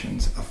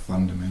relations are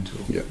fundamental.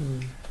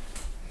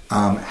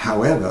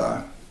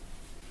 However,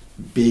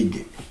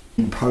 big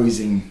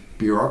imposing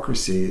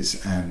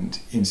bureaucracies and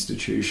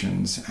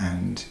institutions,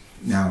 and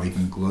now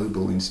even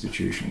global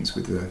institutions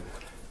with the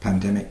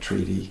pandemic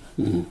treaty,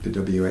 the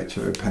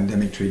WHO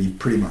pandemic treaty,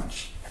 pretty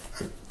much,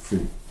 for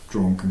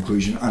drawn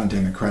conclusion,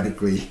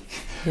 undemocratically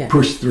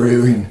pushed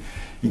through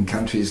in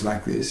countries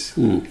like this.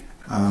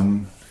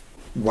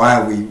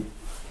 While we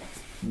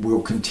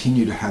will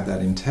continue to have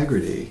that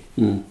integrity,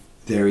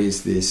 there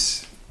is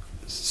this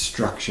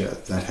structure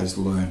that has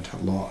learnt a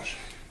lot.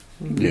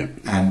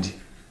 And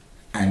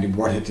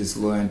what it has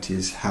learnt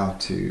is how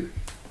to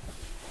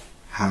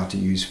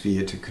use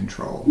fear to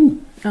control.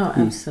 Oh,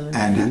 absolutely.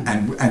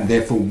 And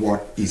therefore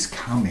what is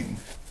coming.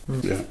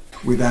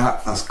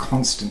 Without us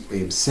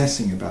constantly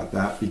obsessing about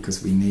that,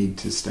 because we need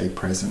to stay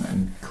present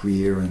and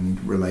clear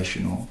and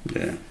relational.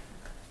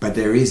 But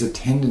there is a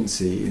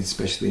tendency,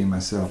 especially in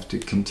myself, to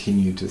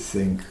continue to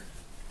think,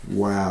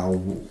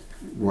 wow,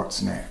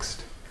 what's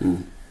next?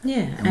 And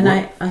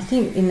I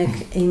think in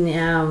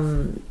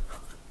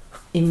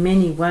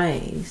many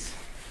ways,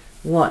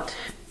 what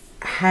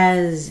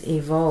has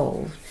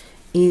evolved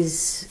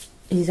is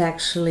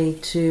actually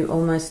to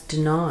almost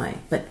deny,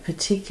 but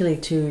particularly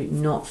to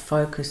not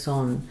focus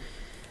on,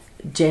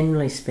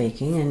 generally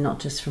speaking, and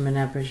not just from an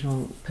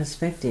Aboriginal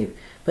perspective,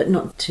 but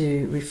not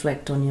to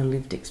reflect on your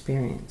lived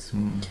experience,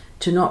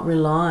 to not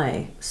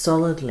rely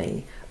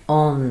solidly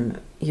on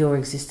your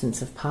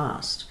existence of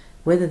past,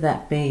 whether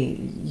that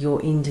be your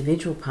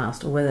individual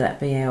past or whether that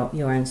be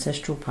your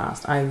ancestral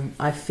past.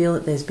 I feel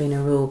that there's been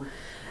a real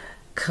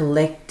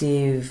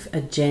collective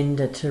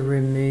agenda to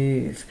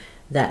remove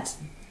that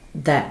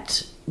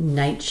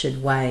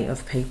natured way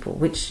of people,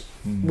 which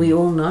we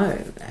all know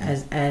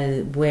as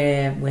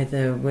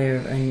whether we're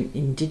an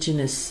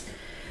Indigenous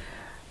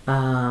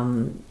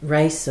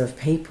race of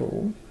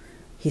people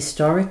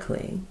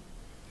historically,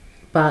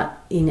 But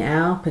in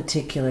our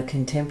particular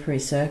contemporary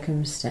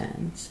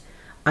circumstance,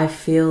 I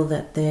feel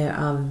that there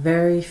are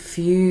very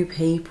few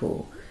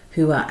people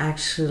who are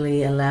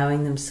actually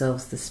allowing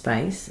themselves the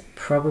space,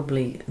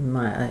 probably,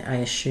 I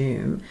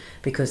assume,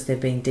 because they've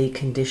been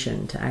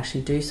deconditioned to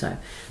actually do so.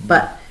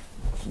 But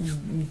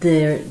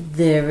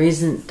there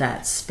isn't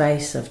that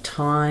space of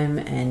time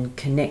and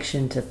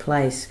connection to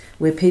place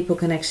where people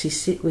can actually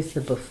sit with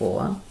the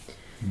before,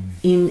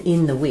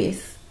 in the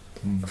with,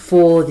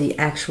 for the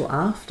actual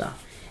after.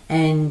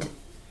 And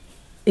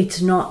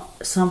it's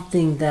not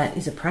something that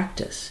is a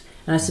practice.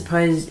 And I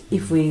suppose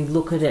if we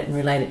look at it and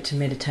relate it to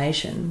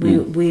meditation,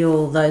 we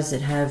all, those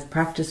that have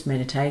practiced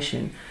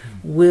meditation,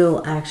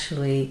 will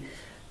actually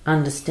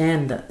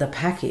understand that the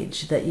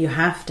package that you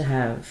have to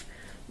have,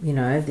 you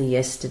know, the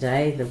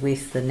yesterday, the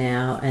with, the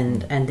now,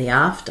 and the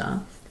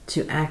after,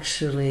 to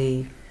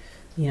actually,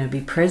 you know,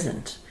 be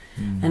present.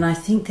 And I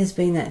think there's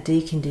been that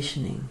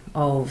deconditioning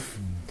of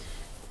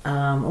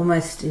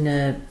almost in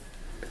a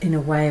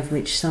way of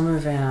which some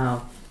of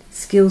our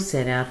skill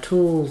set, our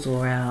tools,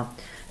 or our,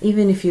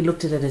 even if you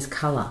looked at it as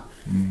colour,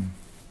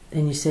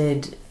 and you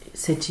said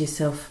to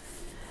yourself,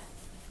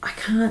 I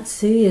can't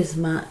see as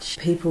much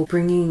people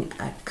bringing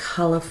a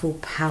colourful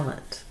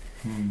palette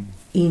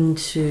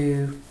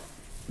into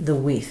the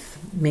with,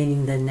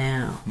 meaning the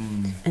now.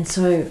 And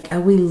so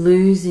are we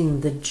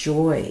losing the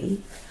joy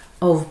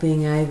of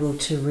being able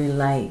to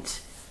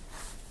relate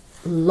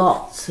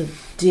lots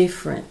of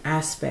different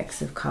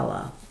aspects of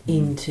colour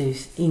into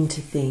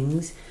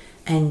things,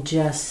 and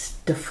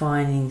just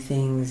defining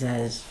things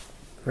as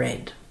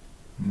red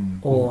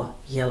or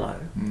yellow,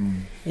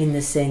 in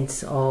the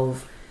sense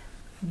of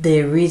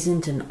there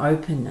isn't an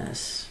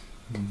openness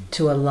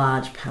to a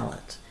large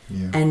palette,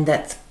 and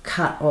that's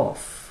cut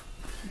off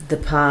the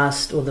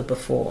past or the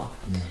before.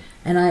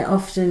 And I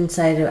often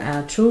say to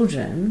our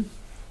children,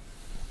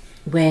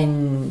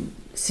 when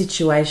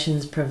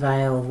situations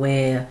prevail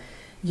where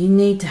you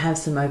need to have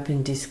some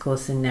open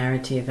discourse and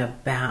narrative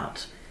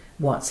about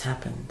what's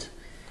happened.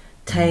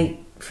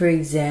 Take, for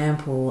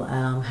example,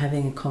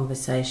 having a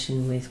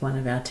conversation with one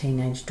of our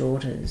teenage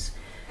daughters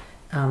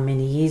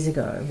many years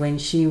ago, when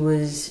she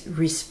was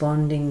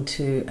responding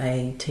to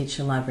a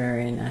teacher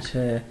librarian at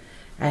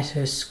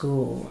her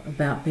school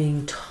about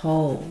being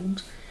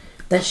told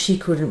that she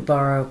couldn't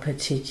borrow a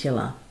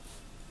particular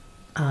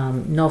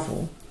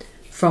novel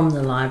from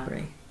the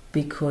library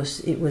because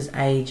it was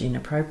age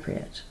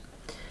inappropriate.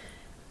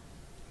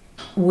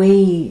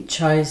 We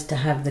chose to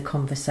have the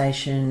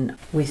conversation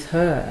with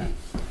her,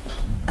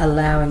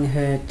 allowing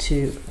her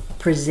to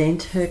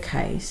present her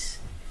case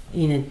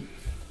in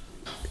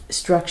a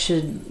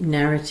structured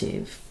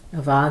narrative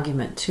of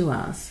argument to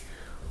us,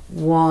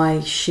 why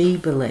she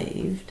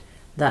believed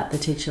that the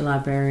teacher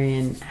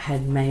librarian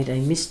had made a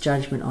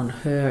misjudgment on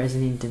her as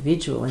an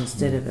individual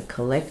instead of a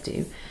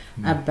collective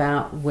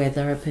about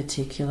whether a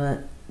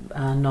particular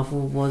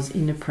novel was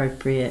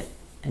inappropriate,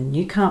 and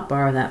you can't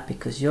borrow that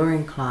because you're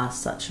in class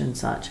such and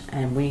such,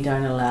 and we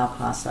don't allow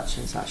class such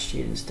and such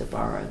students to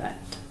borrow that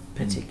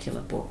particular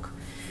book.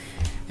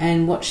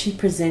 And what she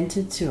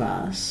presented to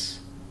us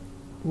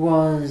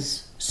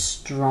was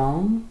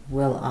strong,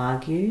 well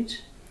argued,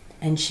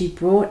 and she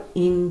brought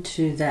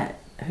into that,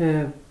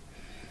 her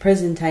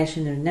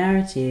presentation of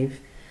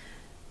narrative,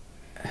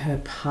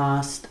 her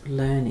past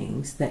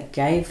learnings that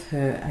gave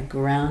her a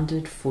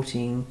grounded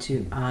footing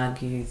to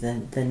argue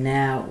the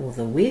now or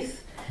the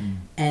with,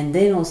 and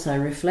then also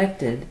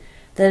reflected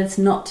that it's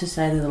not to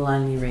say that I'll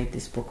only read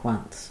this book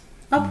once.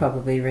 I'll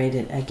probably read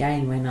it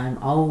again when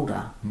I'm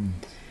older.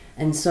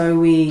 And so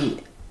we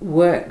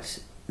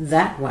worked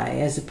that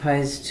way, as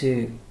opposed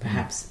to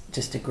perhaps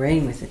just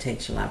agreeing with the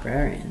teacher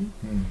librarian.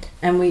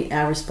 And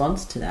our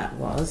response to that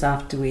was,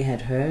 after we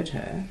had heard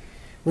her,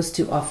 was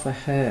to offer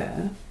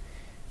her,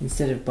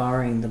 instead of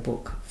borrowing the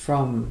book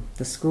from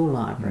the school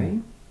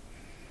library,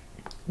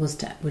 was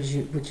to, would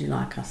you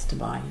like us to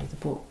buy you the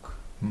book?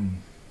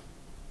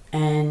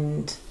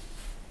 And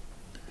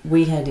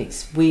we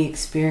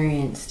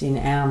experienced in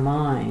our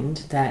mind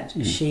that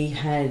she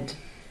had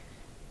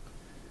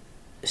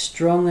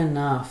strong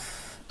enough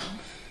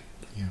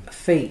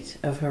feet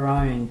of her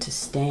own to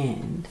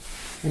stand,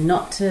 and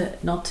not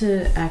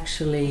to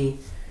actually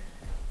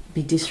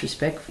be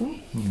disrespectful.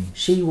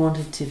 She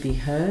wanted to be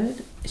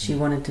heard. She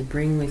wanted to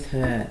bring with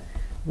her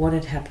what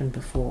had happened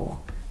before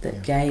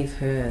that gave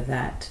her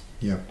that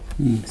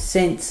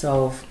sense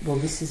of, well,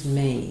 this is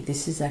me,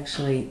 this is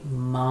actually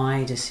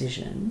my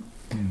decision.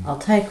 I'll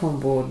take on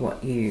board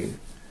what you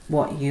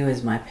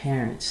as my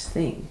parents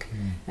think.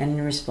 And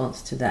in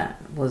response to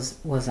that was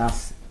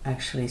us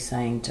actually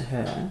saying to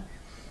her,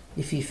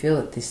 if you feel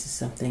that this is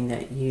something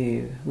that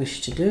you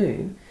wish to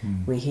do,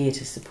 we're here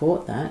to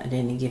support that at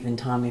any given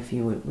time. If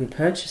we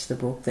purchase the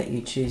book, that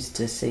you choose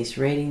to cease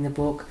reading the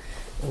book,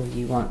 or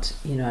you want,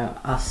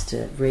 us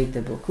to read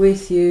the book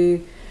with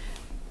you,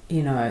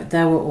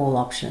 they were all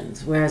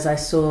options. Whereas I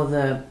saw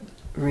the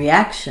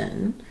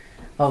reaction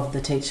of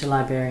the teacher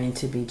librarian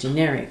to be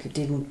generic. It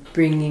didn't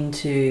bring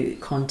into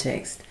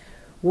context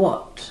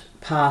what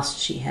past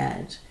she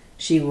had.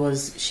 She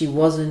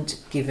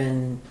wasn't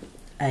given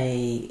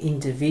a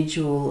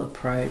individual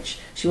approach.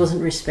 She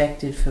wasn't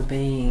respected for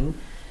being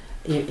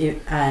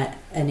an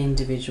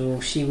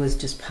individual. She was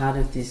just part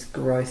of this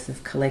growth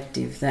of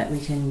collective that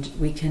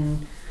we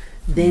can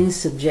then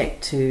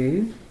subject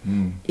to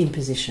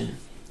imposition.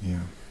 Yeah.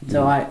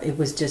 So it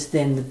was just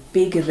then, the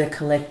bigger the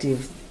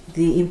collective,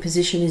 the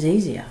imposition is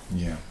easier.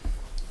 Yeah.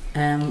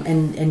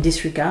 And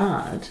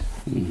disregard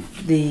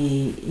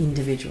the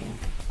individual.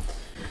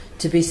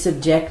 To be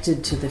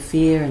subjected to the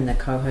fear and the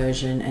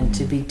coercion, and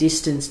to be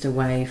distanced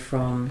away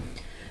from,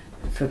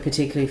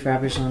 particularly for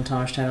Aboriginal and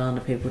Torres Strait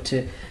Islander people,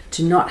 to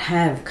not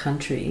have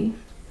country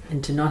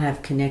and to not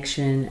have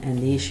connection, and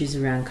the issues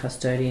around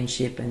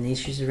custodianship and the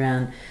issues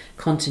around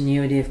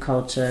continuity of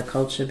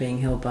culture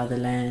being held by the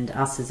land,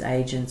 us as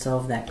agents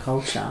of that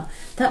culture,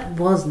 that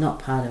was not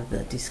part of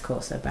the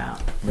discourse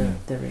about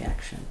the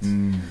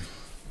reactions.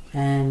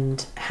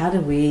 And how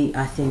do we,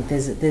 I think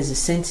there's a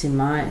sense in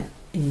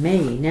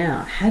me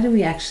now, how do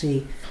we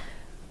actually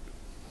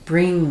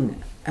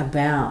bring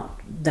about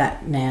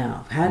that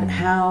now?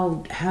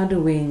 How do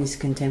we in this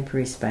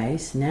contemporary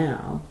space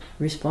now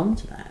respond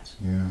to that?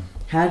 Yeah.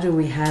 How do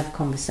we have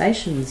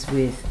conversations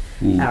with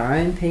our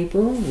own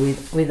people,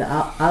 with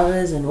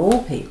others and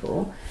all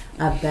people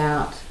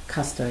about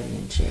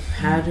custodianship?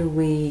 How do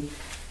we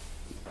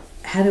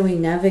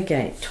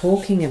navigate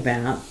talking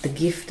about the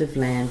gift of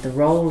land, the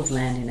role of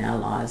land in our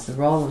lives, the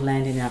role of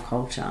land in our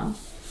culture,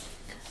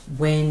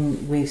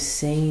 when we've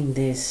seen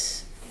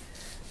this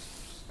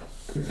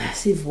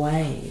massive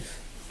wave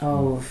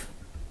of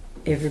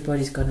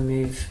everybody's got to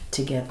move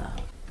together?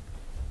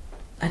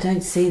 I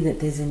don't see that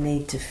there's a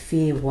need to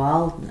fear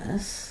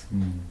wildness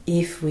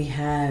if we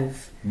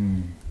have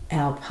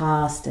our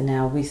past and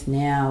our with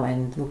now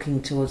and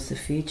looking towards the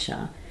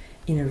future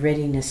in a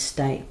readiness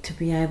state to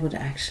be able to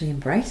actually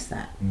embrace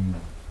that.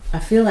 I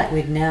feel like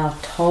we're now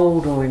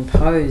told or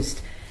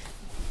imposed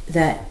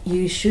that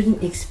you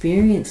shouldn't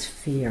experience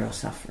fear or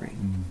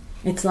suffering.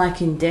 It's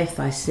like in death,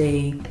 I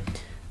see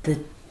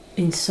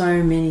in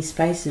so many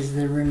spaces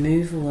the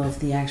removal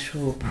of the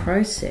actual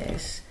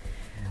process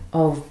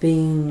of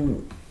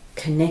being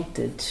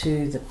connected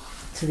to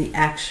the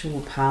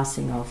actual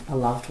passing of a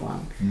loved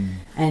one.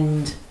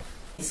 And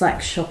it's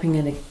like shopping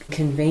at a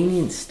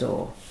convenience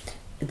store,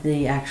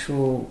 the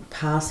actual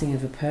passing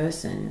of a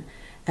person.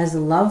 As a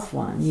loved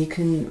one, you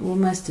can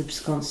almost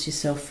abscond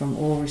yourself from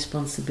all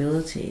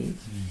responsibility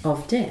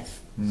of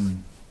death.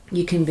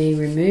 You can be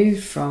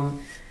removed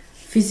from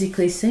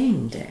physically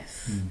seeing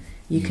death.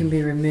 You can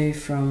be removed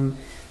from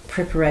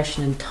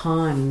preparation and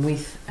time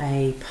with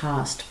a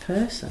past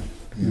person.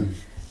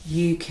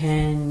 You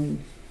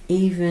can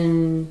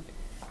even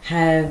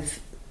have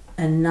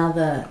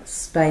another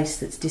space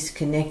that's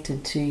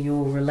disconnected to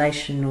your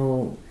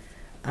relational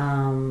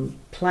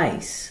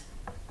place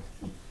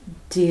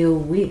deal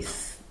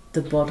with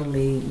the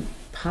bodily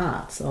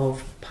parts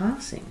of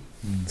passing,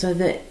 so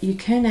that you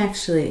can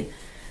actually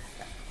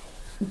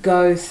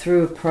go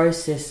through a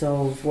process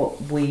of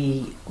what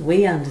we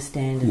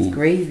understand as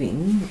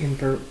grieving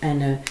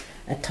and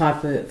a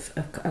type of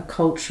a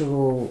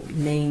cultural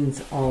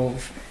means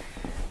of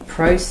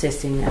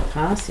processing that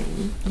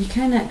passing. You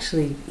can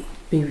actually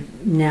be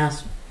now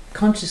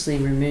consciously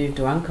removed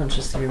or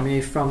unconsciously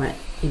removed from it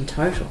in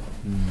total.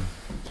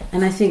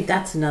 And I think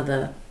that's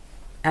another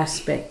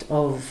aspect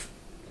of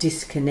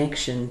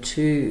disconnection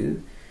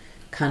to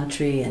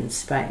country and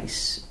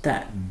space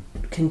that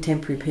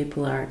contemporary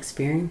people are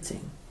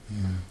experiencing.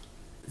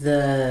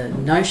 The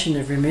notion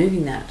of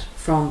removing that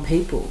from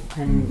people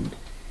and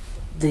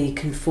the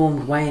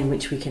conformed way in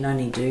which we can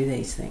only do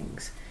these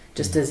things,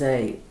 just as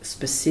a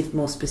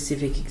more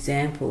specific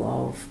example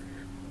of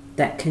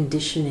that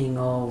conditioning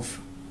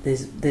of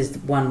there's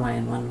one way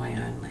and one way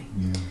only.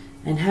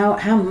 And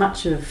how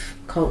much of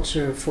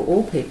culture for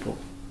all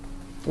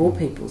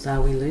peoples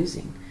are we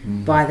losing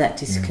by that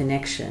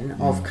disconnection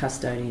of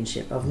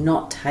custodianship, of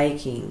not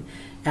taking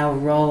our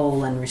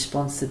role and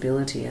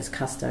responsibility as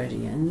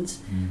custodians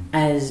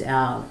as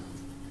our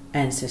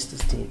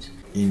ancestors did.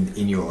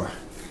 In your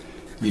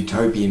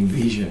utopian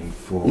vision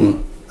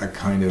for a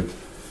kind of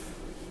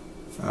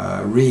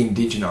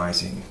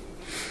re-indigenizing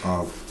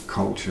of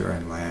culture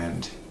and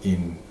land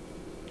in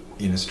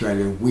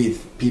Australia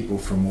with people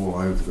from all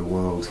over the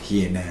world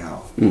here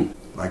now,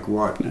 like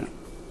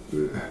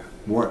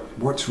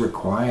what's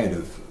required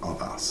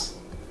of us?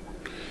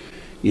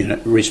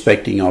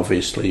 Respecting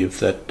obviously of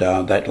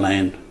that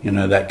land,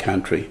 that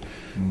country,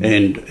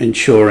 and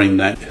ensuring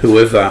that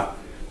whoever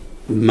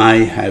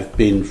may have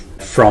been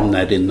from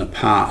that in the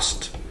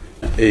past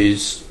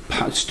is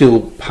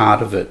still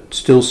part of it,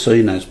 still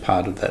seen as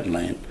part of that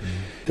land.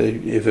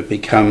 If it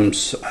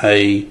becomes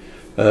a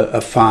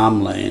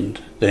farmland,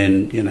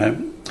 then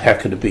how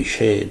could it be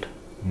shared?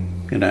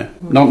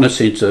 Not in the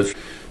sense of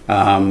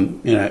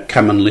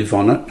come and live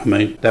on it. I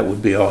mean, that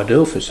would be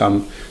ideal for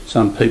some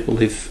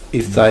people if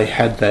they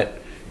had that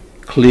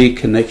clear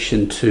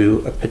connection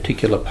to a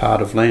particular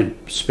part of land,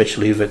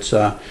 especially if it's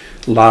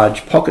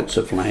large pockets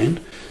of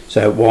land.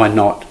 So why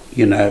not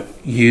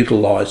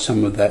utilise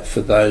some of that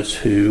for those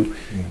who,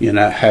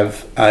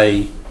 have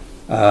a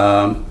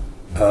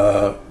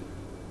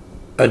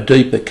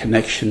deeper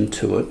connection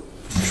to it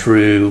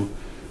through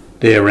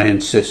their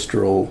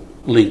ancestral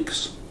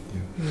links.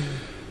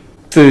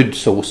 Food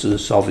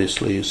sources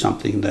obviously is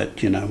something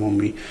that, when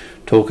we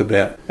talk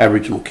about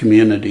Aboriginal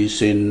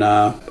communities in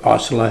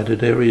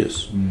isolated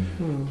areas,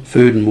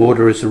 food and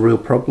water is a real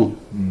problem.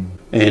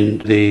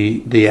 And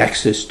the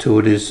access to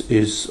it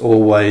is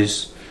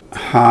always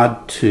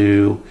hard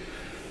to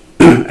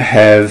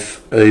have.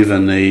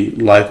 Even the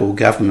local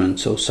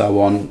governments or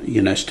so on,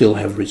 still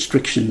have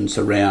restrictions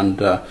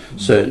around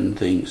certain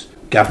things.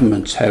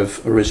 Governments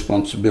have a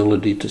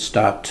responsibility to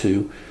start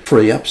to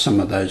free up some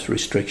of those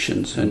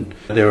restrictions, and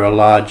there are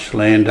large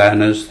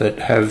landowners that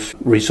have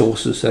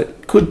resources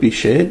that could be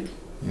shared,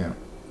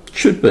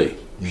 should be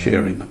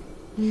sharing them.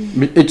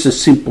 It's a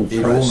simple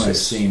process. It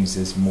almost seems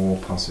there's more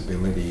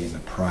possibility in the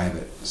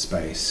private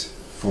space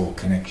for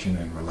connection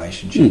and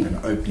relationship and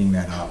opening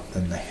that up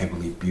than the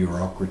heavily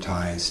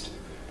bureaucratised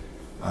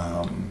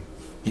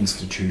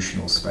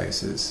institutional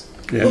spaces.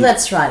 Well,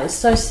 that's right. It's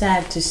so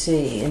sad to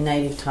see a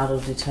native title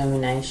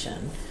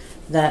determination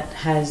that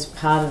has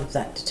part of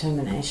that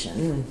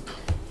determination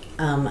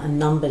a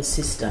numbered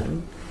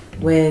system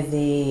where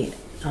the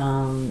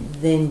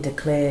then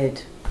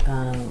declared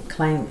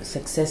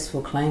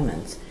successful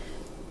claimants,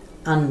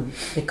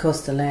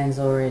 because the land's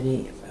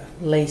already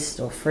leased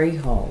or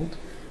freehold,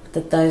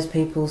 that those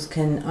peoples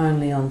can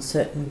only on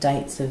certain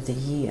dates of the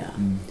year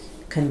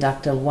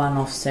conduct a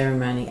one-off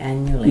ceremony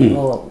annually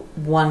or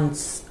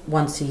once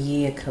a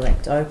year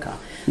collect ochre.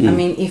 I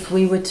mean, if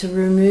we were to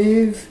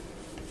remove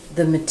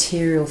the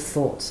material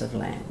thoughts of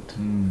land,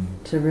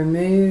 to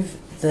remove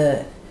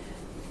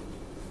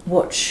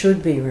what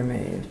should be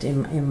removed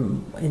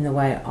in the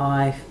way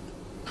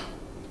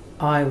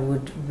I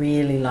would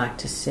really like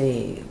to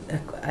see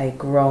a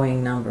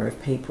growing number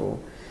of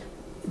people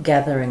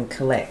gather and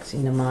collect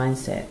in a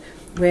mindset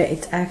where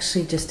it's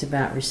actually just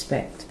about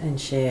respect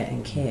and share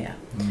and care.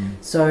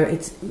 So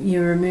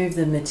you remove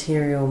the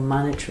material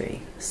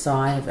monetary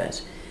side of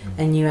it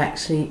and you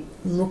actually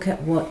look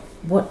at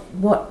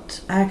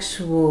what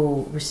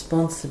actual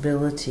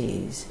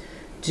responsibilities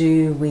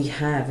do we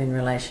have in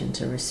relation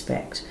to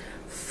respect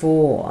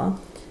for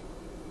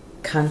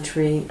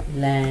country,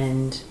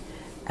 land,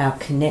 our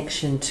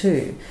connection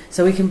to.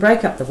 So we can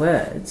break up the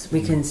words,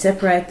 we can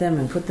separate them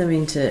and put them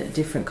into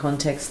different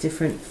contexts,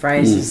 different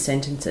phrases,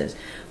 sentences.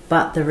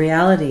 But the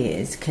reality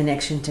is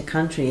connection to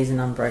country is an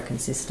unbroken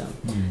system.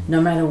 No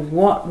matter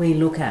what we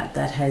look at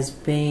that has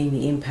been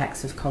the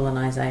impacts of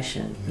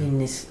colonisation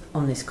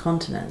on this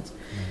continent,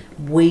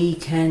 we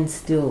can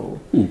still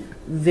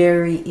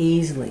very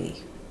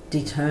easily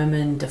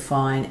determine,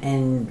 define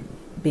and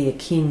be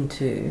akin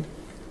to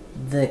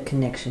the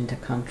connection to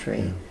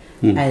country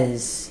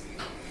as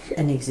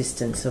an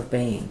existence of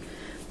being.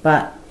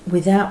 But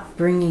without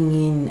bringing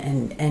in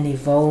and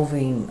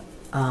evolving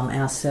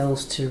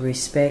ourselves to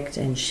respect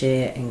and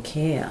share and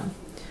care,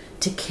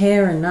 to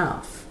care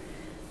enough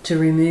to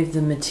remove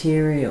the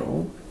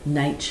material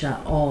nature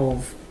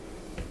of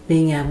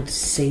being able to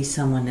see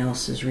someone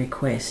else's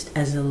request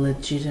as a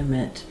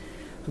legitimate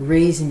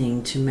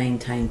reasoning to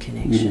maintain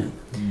connection.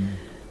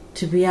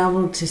 To be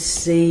able to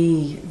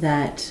see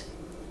that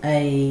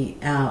a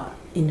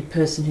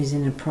person who's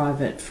in a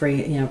private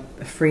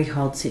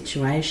freehold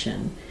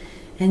situation,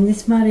 and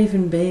this might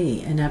even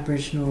be an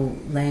Aboriginal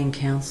land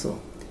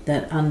council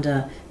that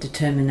under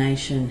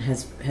determination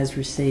has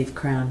received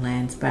Crown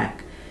lands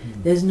back.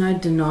 There's no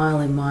denial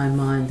in my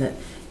mind that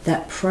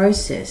that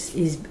process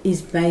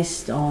is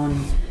based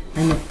on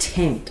an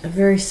attempt, a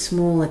very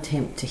small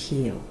attempt to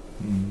heal.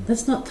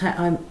 Let's not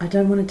I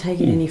don't want to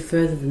take it any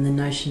further than the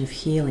notion of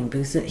healing,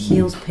 because it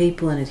heals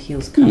people and it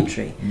heals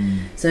country.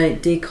 So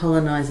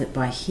decolonise it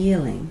by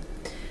healing.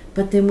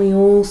 But then we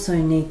also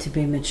need to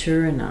be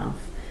mature enough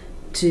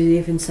to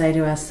even say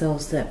to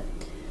ourselves that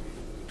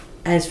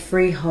as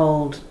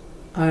freehold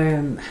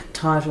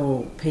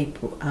title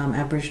people,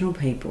 Aboriginal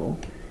people,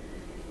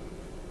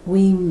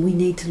 we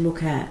need to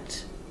look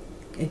at,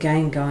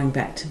 again going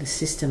back to the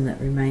system that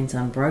remains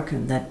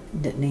unbroken, that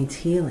needs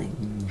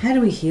healing. How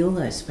do we heal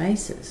those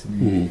spaces?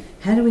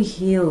 How do we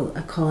heal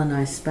a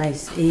colonised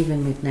space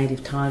even with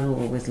native title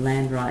or with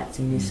land rights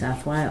in New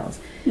South Wales?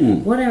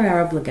 What are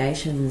our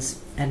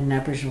obligations at an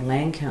Aboriginal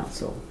Land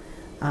Council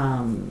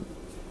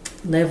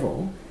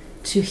level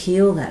to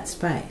heal that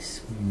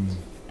space?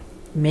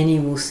 Many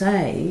will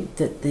say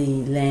that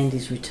the land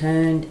is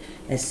returned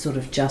as sort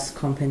of just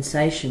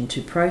compensation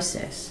to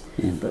process,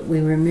 but we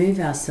remove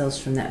ourselves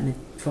from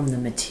the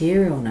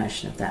material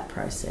notion of that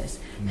process.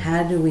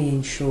 How do we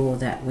ensure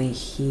that we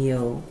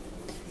heal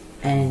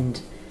and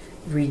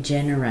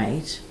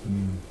regenerate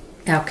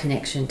our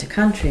connection to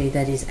country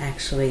that is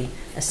actually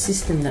a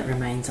system that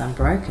remains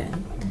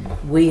unbroken?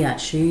 We are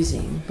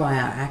choosing by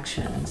our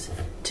actions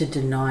to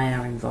deny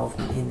our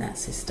involvement in that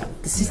system.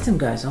 The system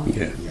goes on.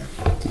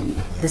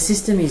 The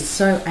system is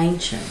so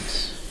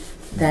ancient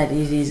that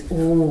it is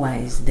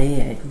always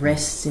there. It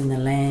rests in the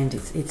land.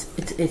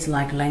 It's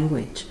like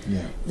language.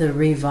 Yeah. The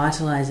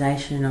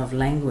revitalisation of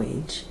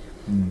language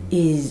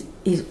is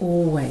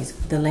always,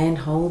 the land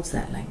holds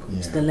that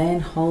language. Yeah. The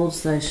land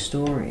holds those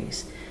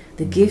stories.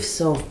 The gifts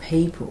of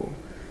people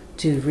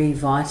to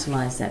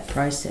revitalise that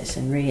process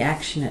and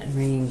reaction it and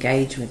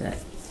re-engage with it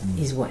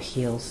is what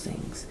heals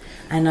things.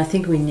 And I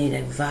think we need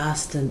a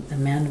vast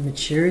amount of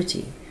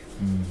maturity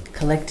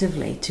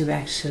collectively to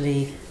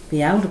actually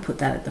be able to put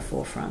that at the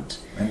forefront.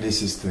 And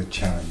this is the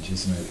challenge,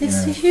 isn't it?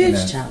 It's a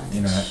huge challenge.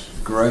 In a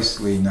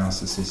grossly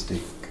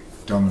narcissistic,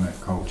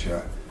 dominant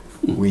culture,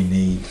 we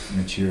need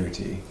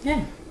maturity.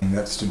 Yeah. And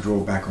that's to draw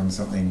back on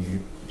something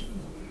you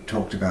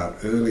talked about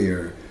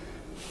earlier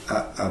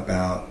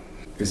about,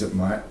 is it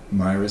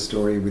Myra's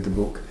story with the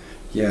book?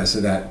 Yeah,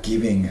 so that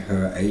giving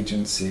her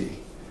agency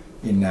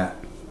in that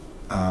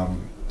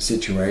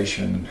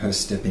situation, her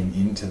stepping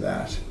into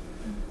that,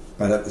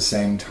 but at the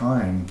same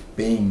time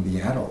being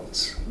the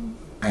adults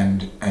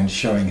and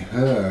showing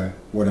her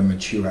what a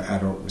mature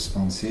adult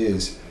response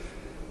is,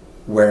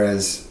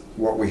 whereas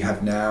what we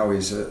have now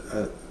is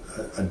a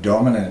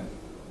dominant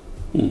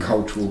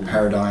cultural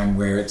paradigm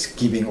where it's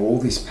giving all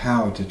this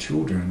power to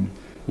children,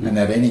 and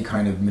that any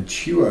kind of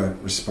mature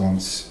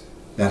response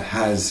that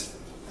has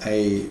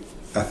a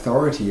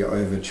authority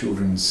over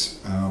children's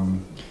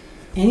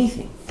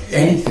anything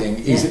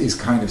is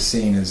kind of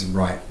seen as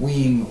right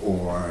wing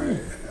or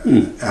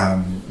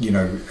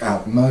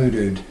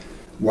outmoded,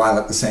 while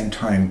at the same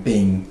time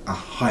being a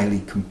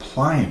highly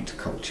compliant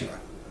culture.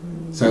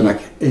 So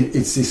like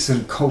it's this sort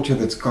of culture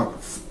that's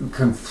got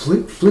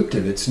flipped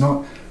it. It's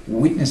not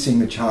witnessing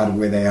the child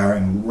where they are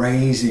and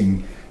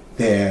raising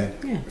their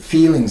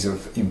feelings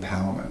of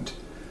empowerment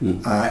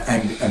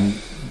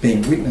and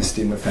being witnessed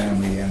in the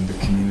family and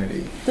the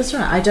community. That's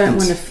right. I don't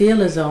want to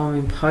feel as though I'm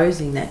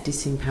imposing that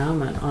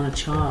disempowerment on a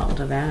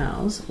child of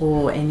ours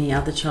or any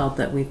other child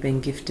that we've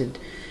been gifted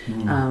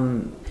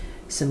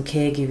some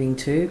caregiving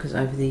to, because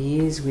over the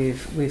years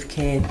we've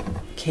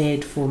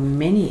cared for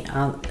many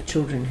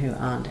children who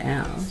aren't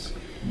ours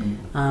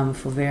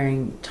for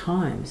varying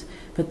times.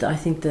 But I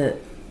think that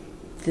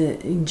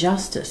the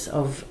injustice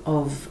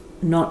of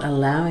not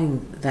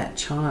allowing that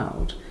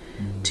child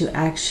to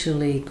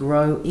actually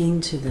grow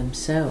into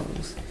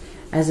themselves,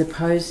 as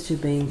opposed to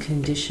being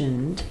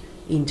conditioned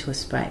into a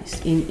space,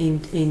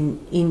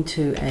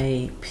 into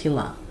a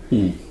pillar,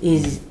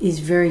 is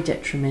very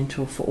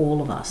detrimental for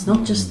all of us.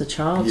 Not just the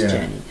child's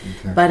journey,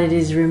 but it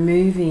is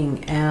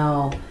removing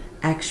our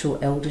actual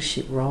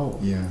eldership role.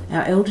 Yeah.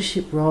 Our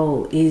eldership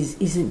role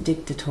isn't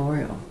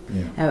dictatorial.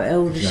 Yeah. Our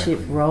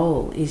eldership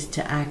role is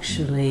to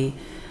actually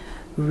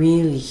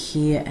really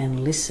hear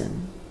and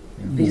listen,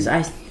 because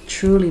I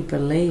truly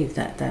believe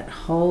that that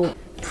whole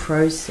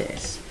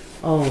process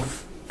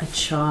of a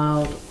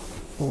child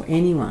or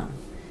anyone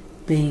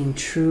being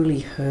truly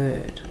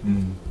heard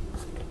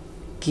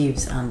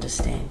gives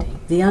understanding.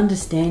 The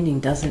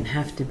understanding doesn't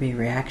have to be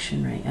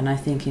reactionary, and I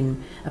think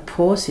in a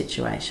poor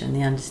situation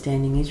the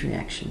understanding is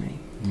reactionary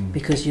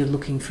because you're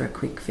looking for a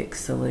quick fix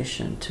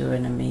solution to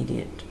an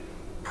immediate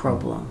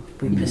problem.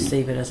 We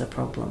perceive it as a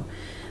problem.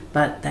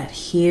 But that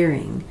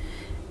hearing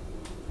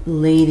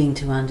leading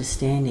to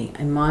understanding,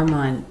 in my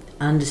mind,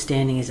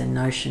 understanding is a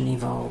notion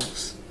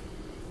evolves,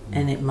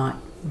 and it might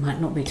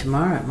not be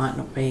tomorrow, it might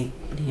not be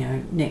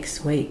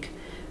next week,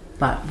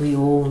 but we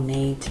all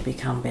need to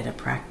become better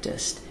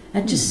practiced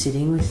at just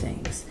sitting with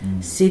things,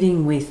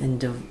 sitting with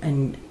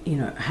and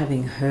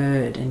having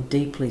heard and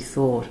deeply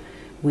thought,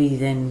 we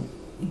then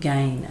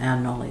gain our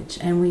knowledge,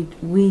 and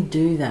we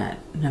do that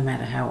no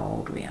matter how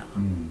old we are,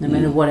 no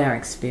matter what our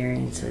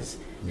experiences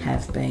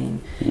have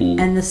been.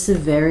 And the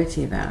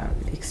severity of our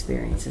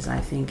experiences, I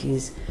think,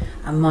 is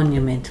a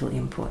monumental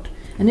input.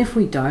 And if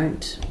we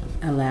don't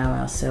allow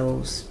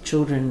ourselves,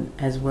 children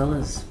as well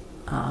as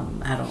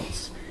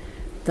adults,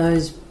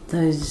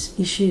 those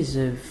issues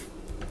of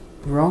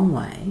wrong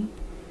way,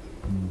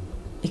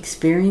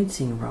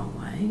 experiencing wrong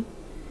way,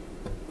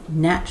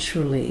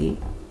 naturally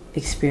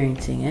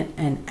experiencing it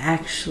and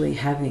actually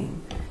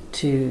having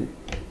to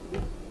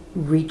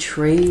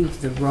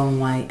retrieve the wrong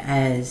way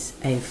as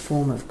a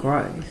form of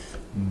growth,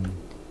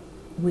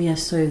 we are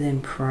so then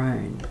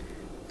prone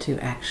to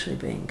actually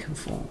being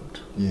conformed.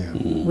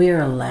 We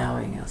are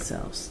allowing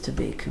ourselves to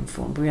be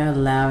conformed. We are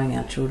allowing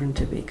our children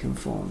to be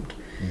conformed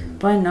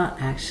by not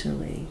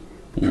actually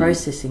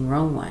processing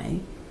wrong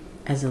way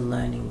as a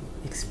learning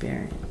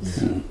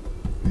experience.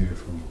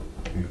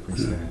 Beautifully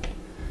said.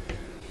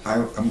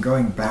 I'm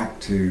going back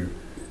to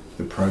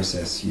the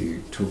process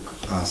you took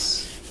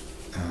us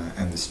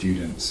and the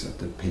students at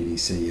the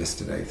PDC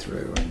yesterday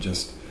through, and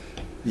just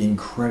the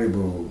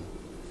incredible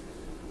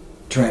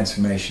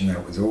transformation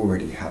that was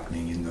already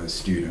happening in those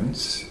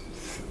students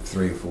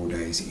 3 or 4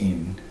 days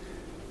in.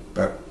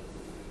 But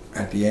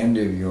at the end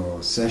of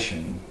your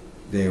session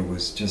there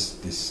was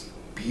just this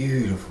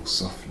beautiful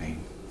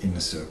softening in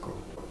the circle.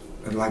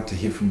 I'd like to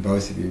hear from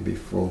both of you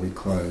before we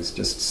close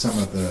just some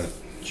of the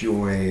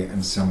joy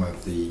and some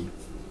of the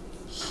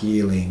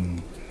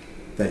healing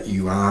that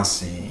you are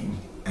seeing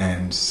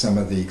and some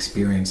of the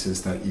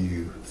experiences that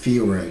you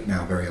feel right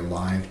now very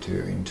alive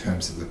to in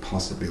terms of the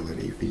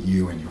possibility for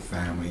you and your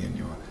family and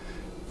your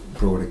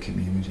broader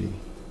community.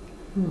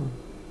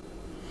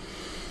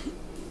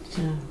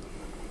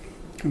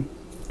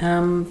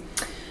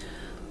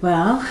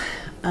 Well,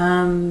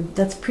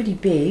 that's pretty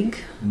big,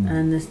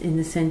 and in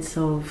the sense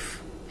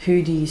of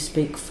who do you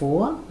speak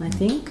for, I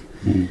think.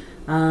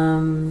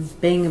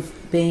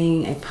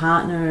 Being a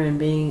partner and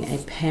being a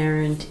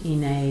parent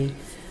in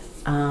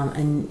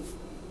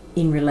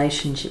in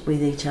relationship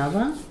with each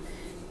other,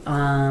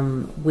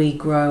 we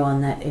grow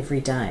on that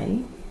every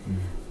day.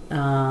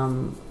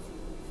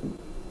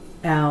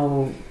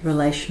 Our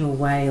relational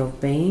way of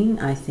being,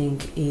 I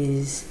think,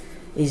 is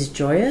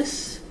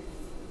joyous.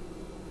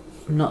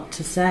 Not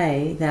to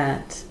say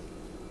that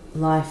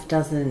life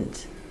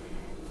doesn't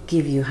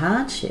give you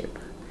hardship,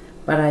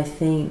 but I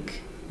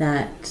think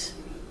that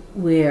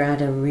we're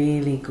at a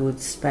really good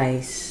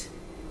space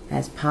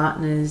as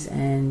partners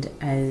and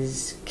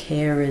as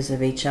carers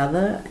of each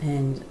other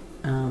and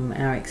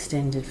our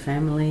extended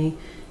family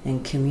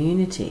and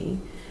community,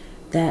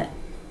 that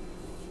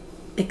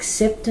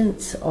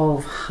acceptance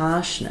of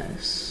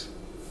harshness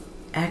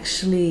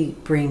actually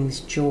brings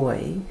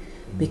joy,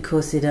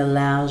 because it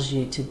allows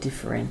you to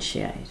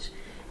differentiate.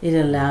 It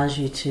allows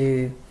you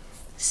to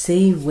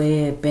see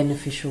where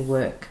beneficial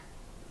work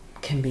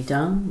can be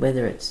done,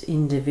 whether it's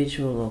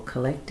individual or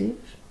collective,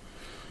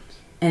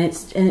 and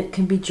it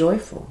can be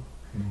joyful.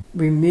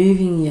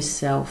 Removing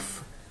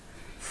yourself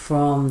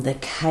from the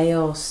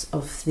chaos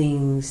of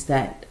things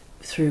that,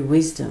 through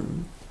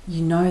wisdom,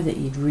 you know that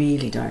you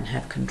really don't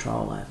have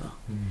control over,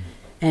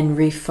 and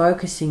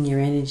refocusing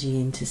your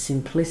energy into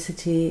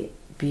simplicity,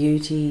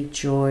 beauty,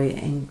 joy,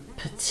 and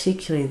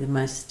particularly the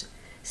most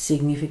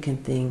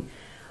significant thing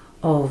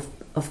of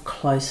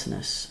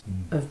closeness,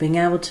 of being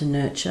able to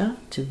nurture,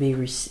 to be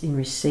in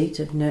receipt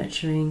of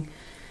nurturing,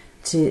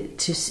 to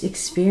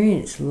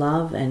experience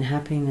love and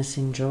happiness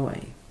and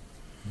joy.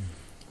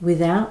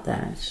 Without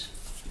that,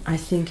 I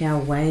think our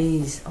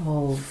ways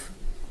of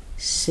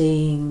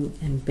seeing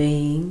and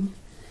being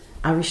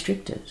are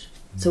restricted.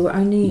 So we're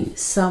only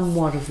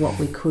somewhat of what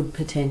we could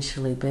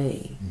potentially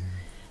be.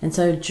 And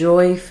so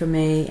joy for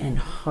me and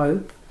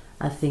hope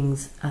are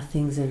things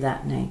of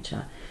that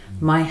nature.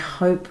 My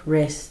hope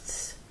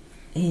rests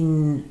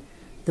in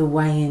the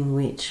way in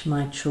which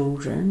my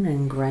children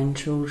and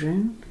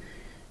grandchildren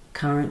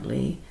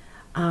currently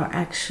are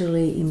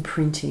actually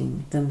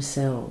imprinting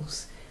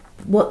themselves,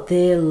 what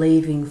they're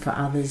leaving for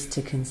others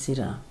to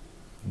consider.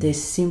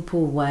 There's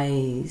simple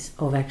ways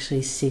of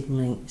actually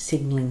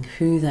signalling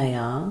who they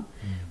are,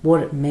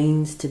 what it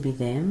means to be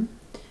them,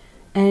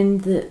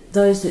 and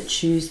those that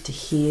choose to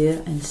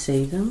hear and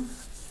see them,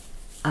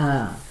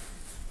 I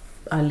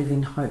live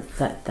in hope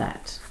that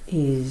that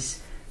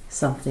is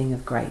something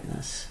of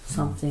greatness,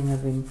 something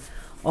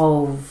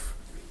of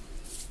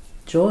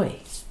joy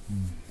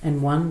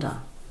and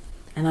wonder.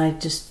 And I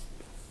just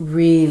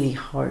really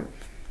hope,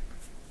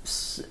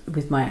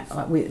 with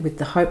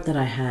the hope that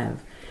I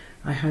have,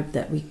 I hope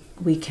that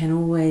we can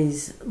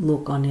always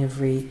look on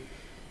every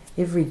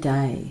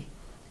day,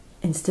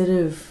 instead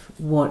of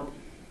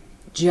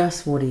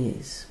just what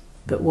is,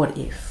 but what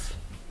if?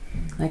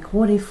 Like,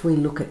 what if we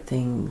look at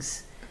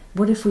things?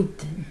 What if we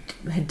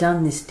had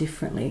done this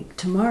differently?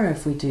 Tomorrow,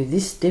 if we do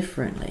this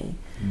differently.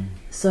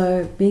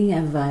 So being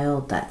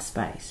availed that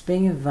space,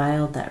 being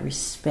availed that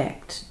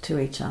respect to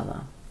each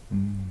other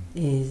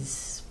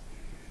is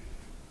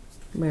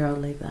where I'll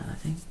leave that, I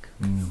think.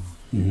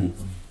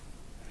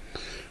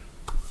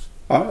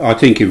 I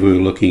think if we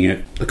were looking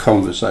at the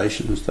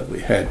conversations that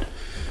we had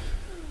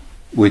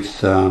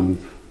with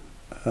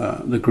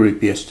the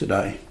group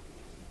yesterday,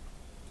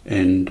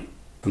 and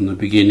from the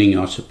beginning,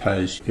 I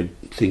suppose you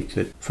could think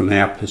that from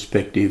our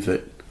perspective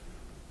it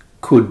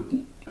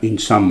could, in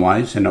some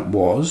ways, and it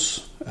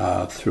was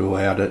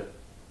throughout it,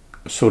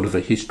 sort of a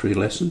history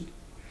lesson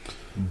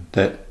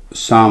that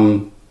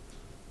some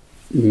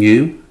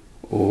knew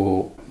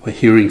or were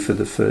hearing for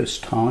the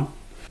first time,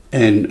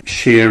 and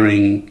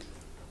sharing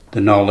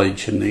the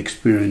knowledge and the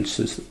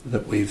experiences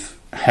that we've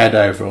had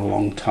over a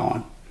long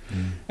time,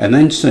 and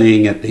then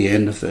seeing at the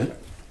end of it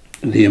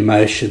the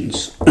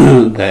emotions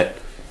that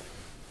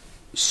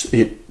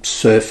it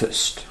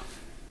surfaced,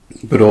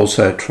 but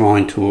also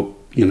trying to,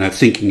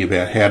 thinking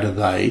about how do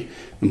they,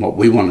 and what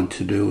we wanted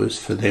to do is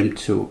for them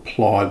to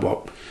apply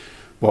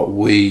what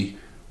we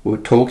were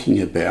talking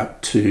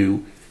about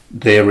to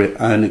their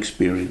own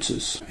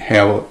experiences.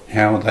 How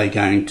are they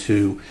going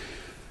to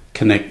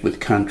connect with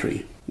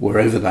country,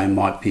 wherever they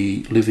might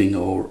be living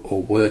or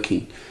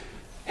working?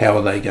 How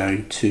are they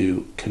going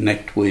to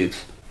connect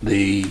with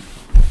the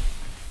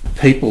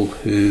people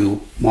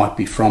who might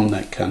be from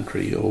that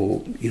country,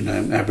 or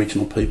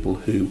Aboriginal people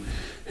who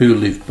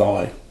live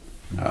by?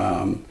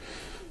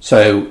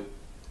 So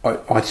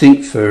I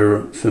think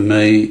for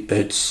me,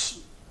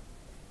 it's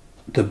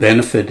the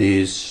benefit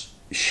is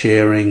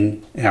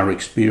sharing our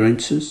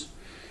experiences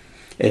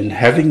and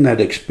having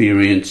that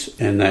experience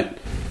and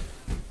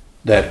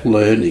that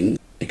learning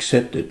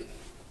accepted,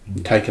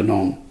 taken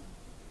on,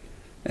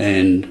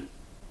 And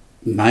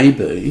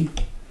maybe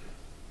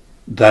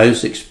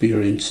those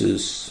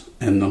experiences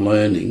and the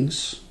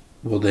learnings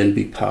will then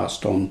be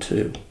passed on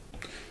through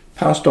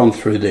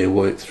their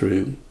work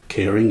through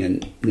caring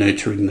and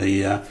nurturing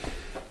the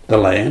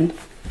land,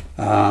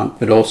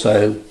 but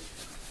also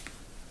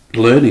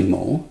learning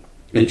more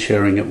and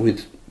sharing it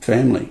with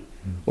family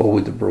or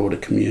with the broader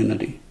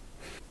community.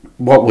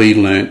 What we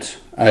learnt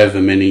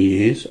over many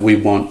years, we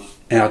want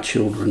our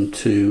children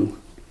to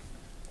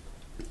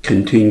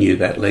continue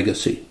that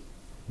legacy.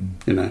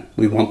 You know,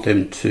 we want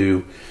them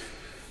to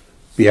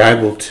be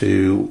able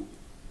to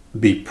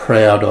be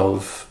proud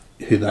of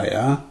who they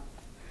are,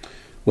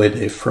 where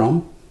they're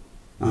from,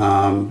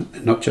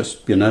 not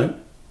just, you know,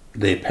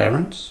 their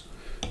parents,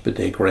 but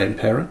their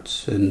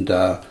grandparents, and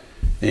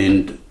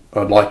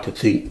I'd like to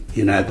think,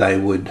 you know, they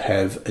would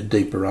have a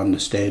deeper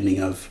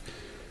understanding of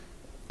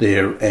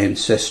their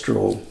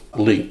ancestral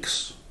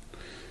links.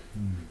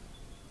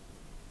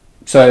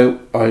 So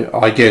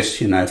I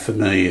guess, you know, for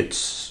me,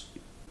 it's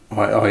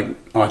I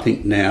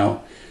think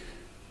now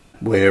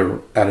we're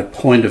at a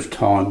point of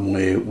time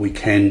where we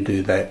can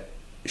do that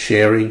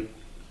sharing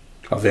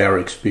of our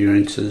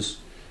experiences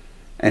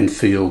and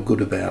feel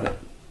good about it,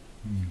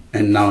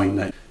 and knowing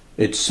that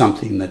it's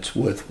something that's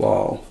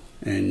worthwhile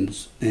and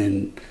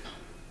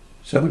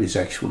somebody's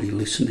actually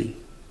listening.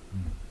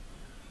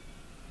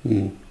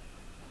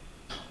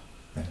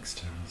 Thanks,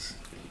 Charles.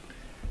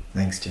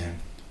 Thanks, Jen.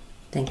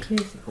 Thank you.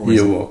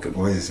 You're welcome.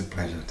 Always a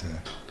pleasure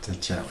to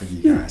chat with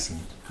you guys, and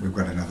we've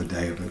got another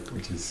day of it,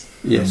 which is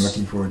Yes. I'm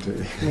looking forward to.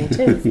 Me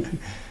too.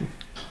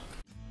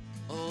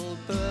 Old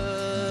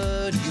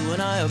bird, you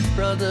and I are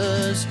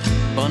brothers,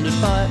 bonded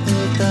by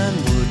earth and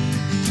wood.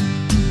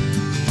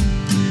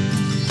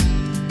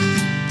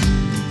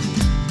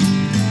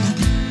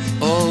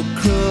 Old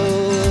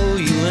crow,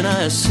 you and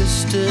I are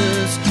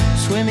sisters,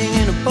 swimming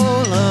in a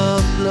bowl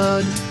of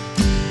blood.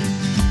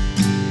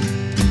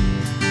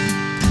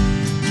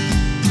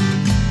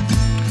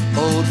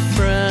 Old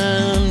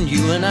friend,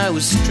 you and I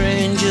were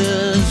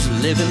strangers,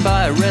 living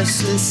by a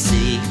restless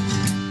sea.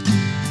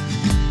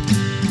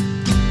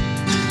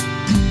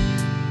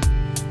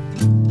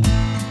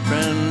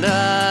 Friend,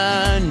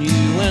 I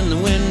knew when the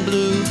wind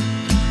blew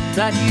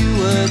that you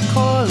were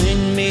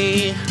calling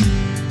me.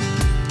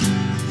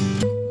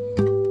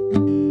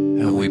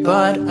 And we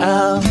bide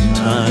our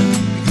time,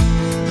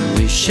 and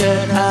we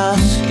shed our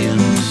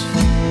skins,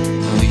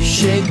 and we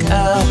shake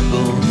our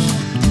bones,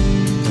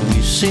 and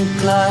we sink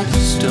like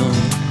stone,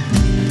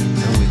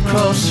 and we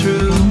cross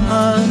through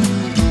mud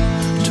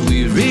till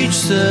we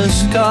reach the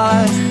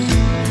sky,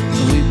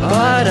 and we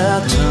bide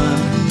our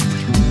time,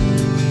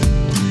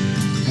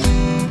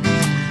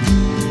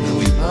 and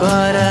we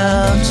bide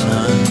our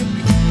time,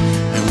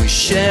 and we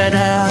shed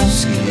our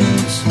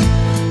skins,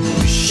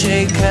 and we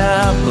shake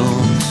our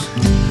bones,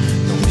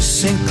 and we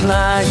sink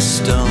like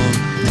stone,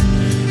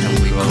 and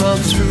we crawl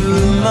through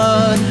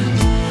mud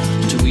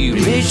till we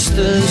reach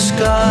the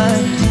sky,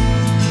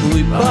 and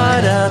we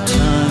bide our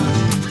time,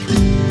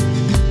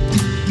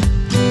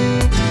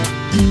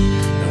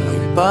 and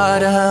we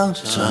bide our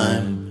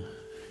time,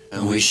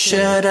 and we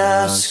shed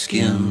our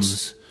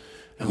skins,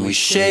 and we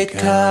shake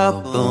our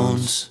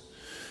bones,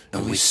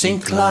 and we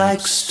sink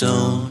like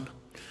stone,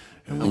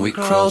 and we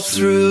crawl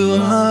through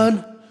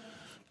mud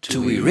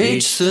till we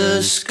reach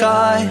the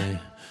sky,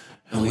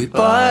 and we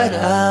bide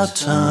our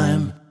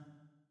time.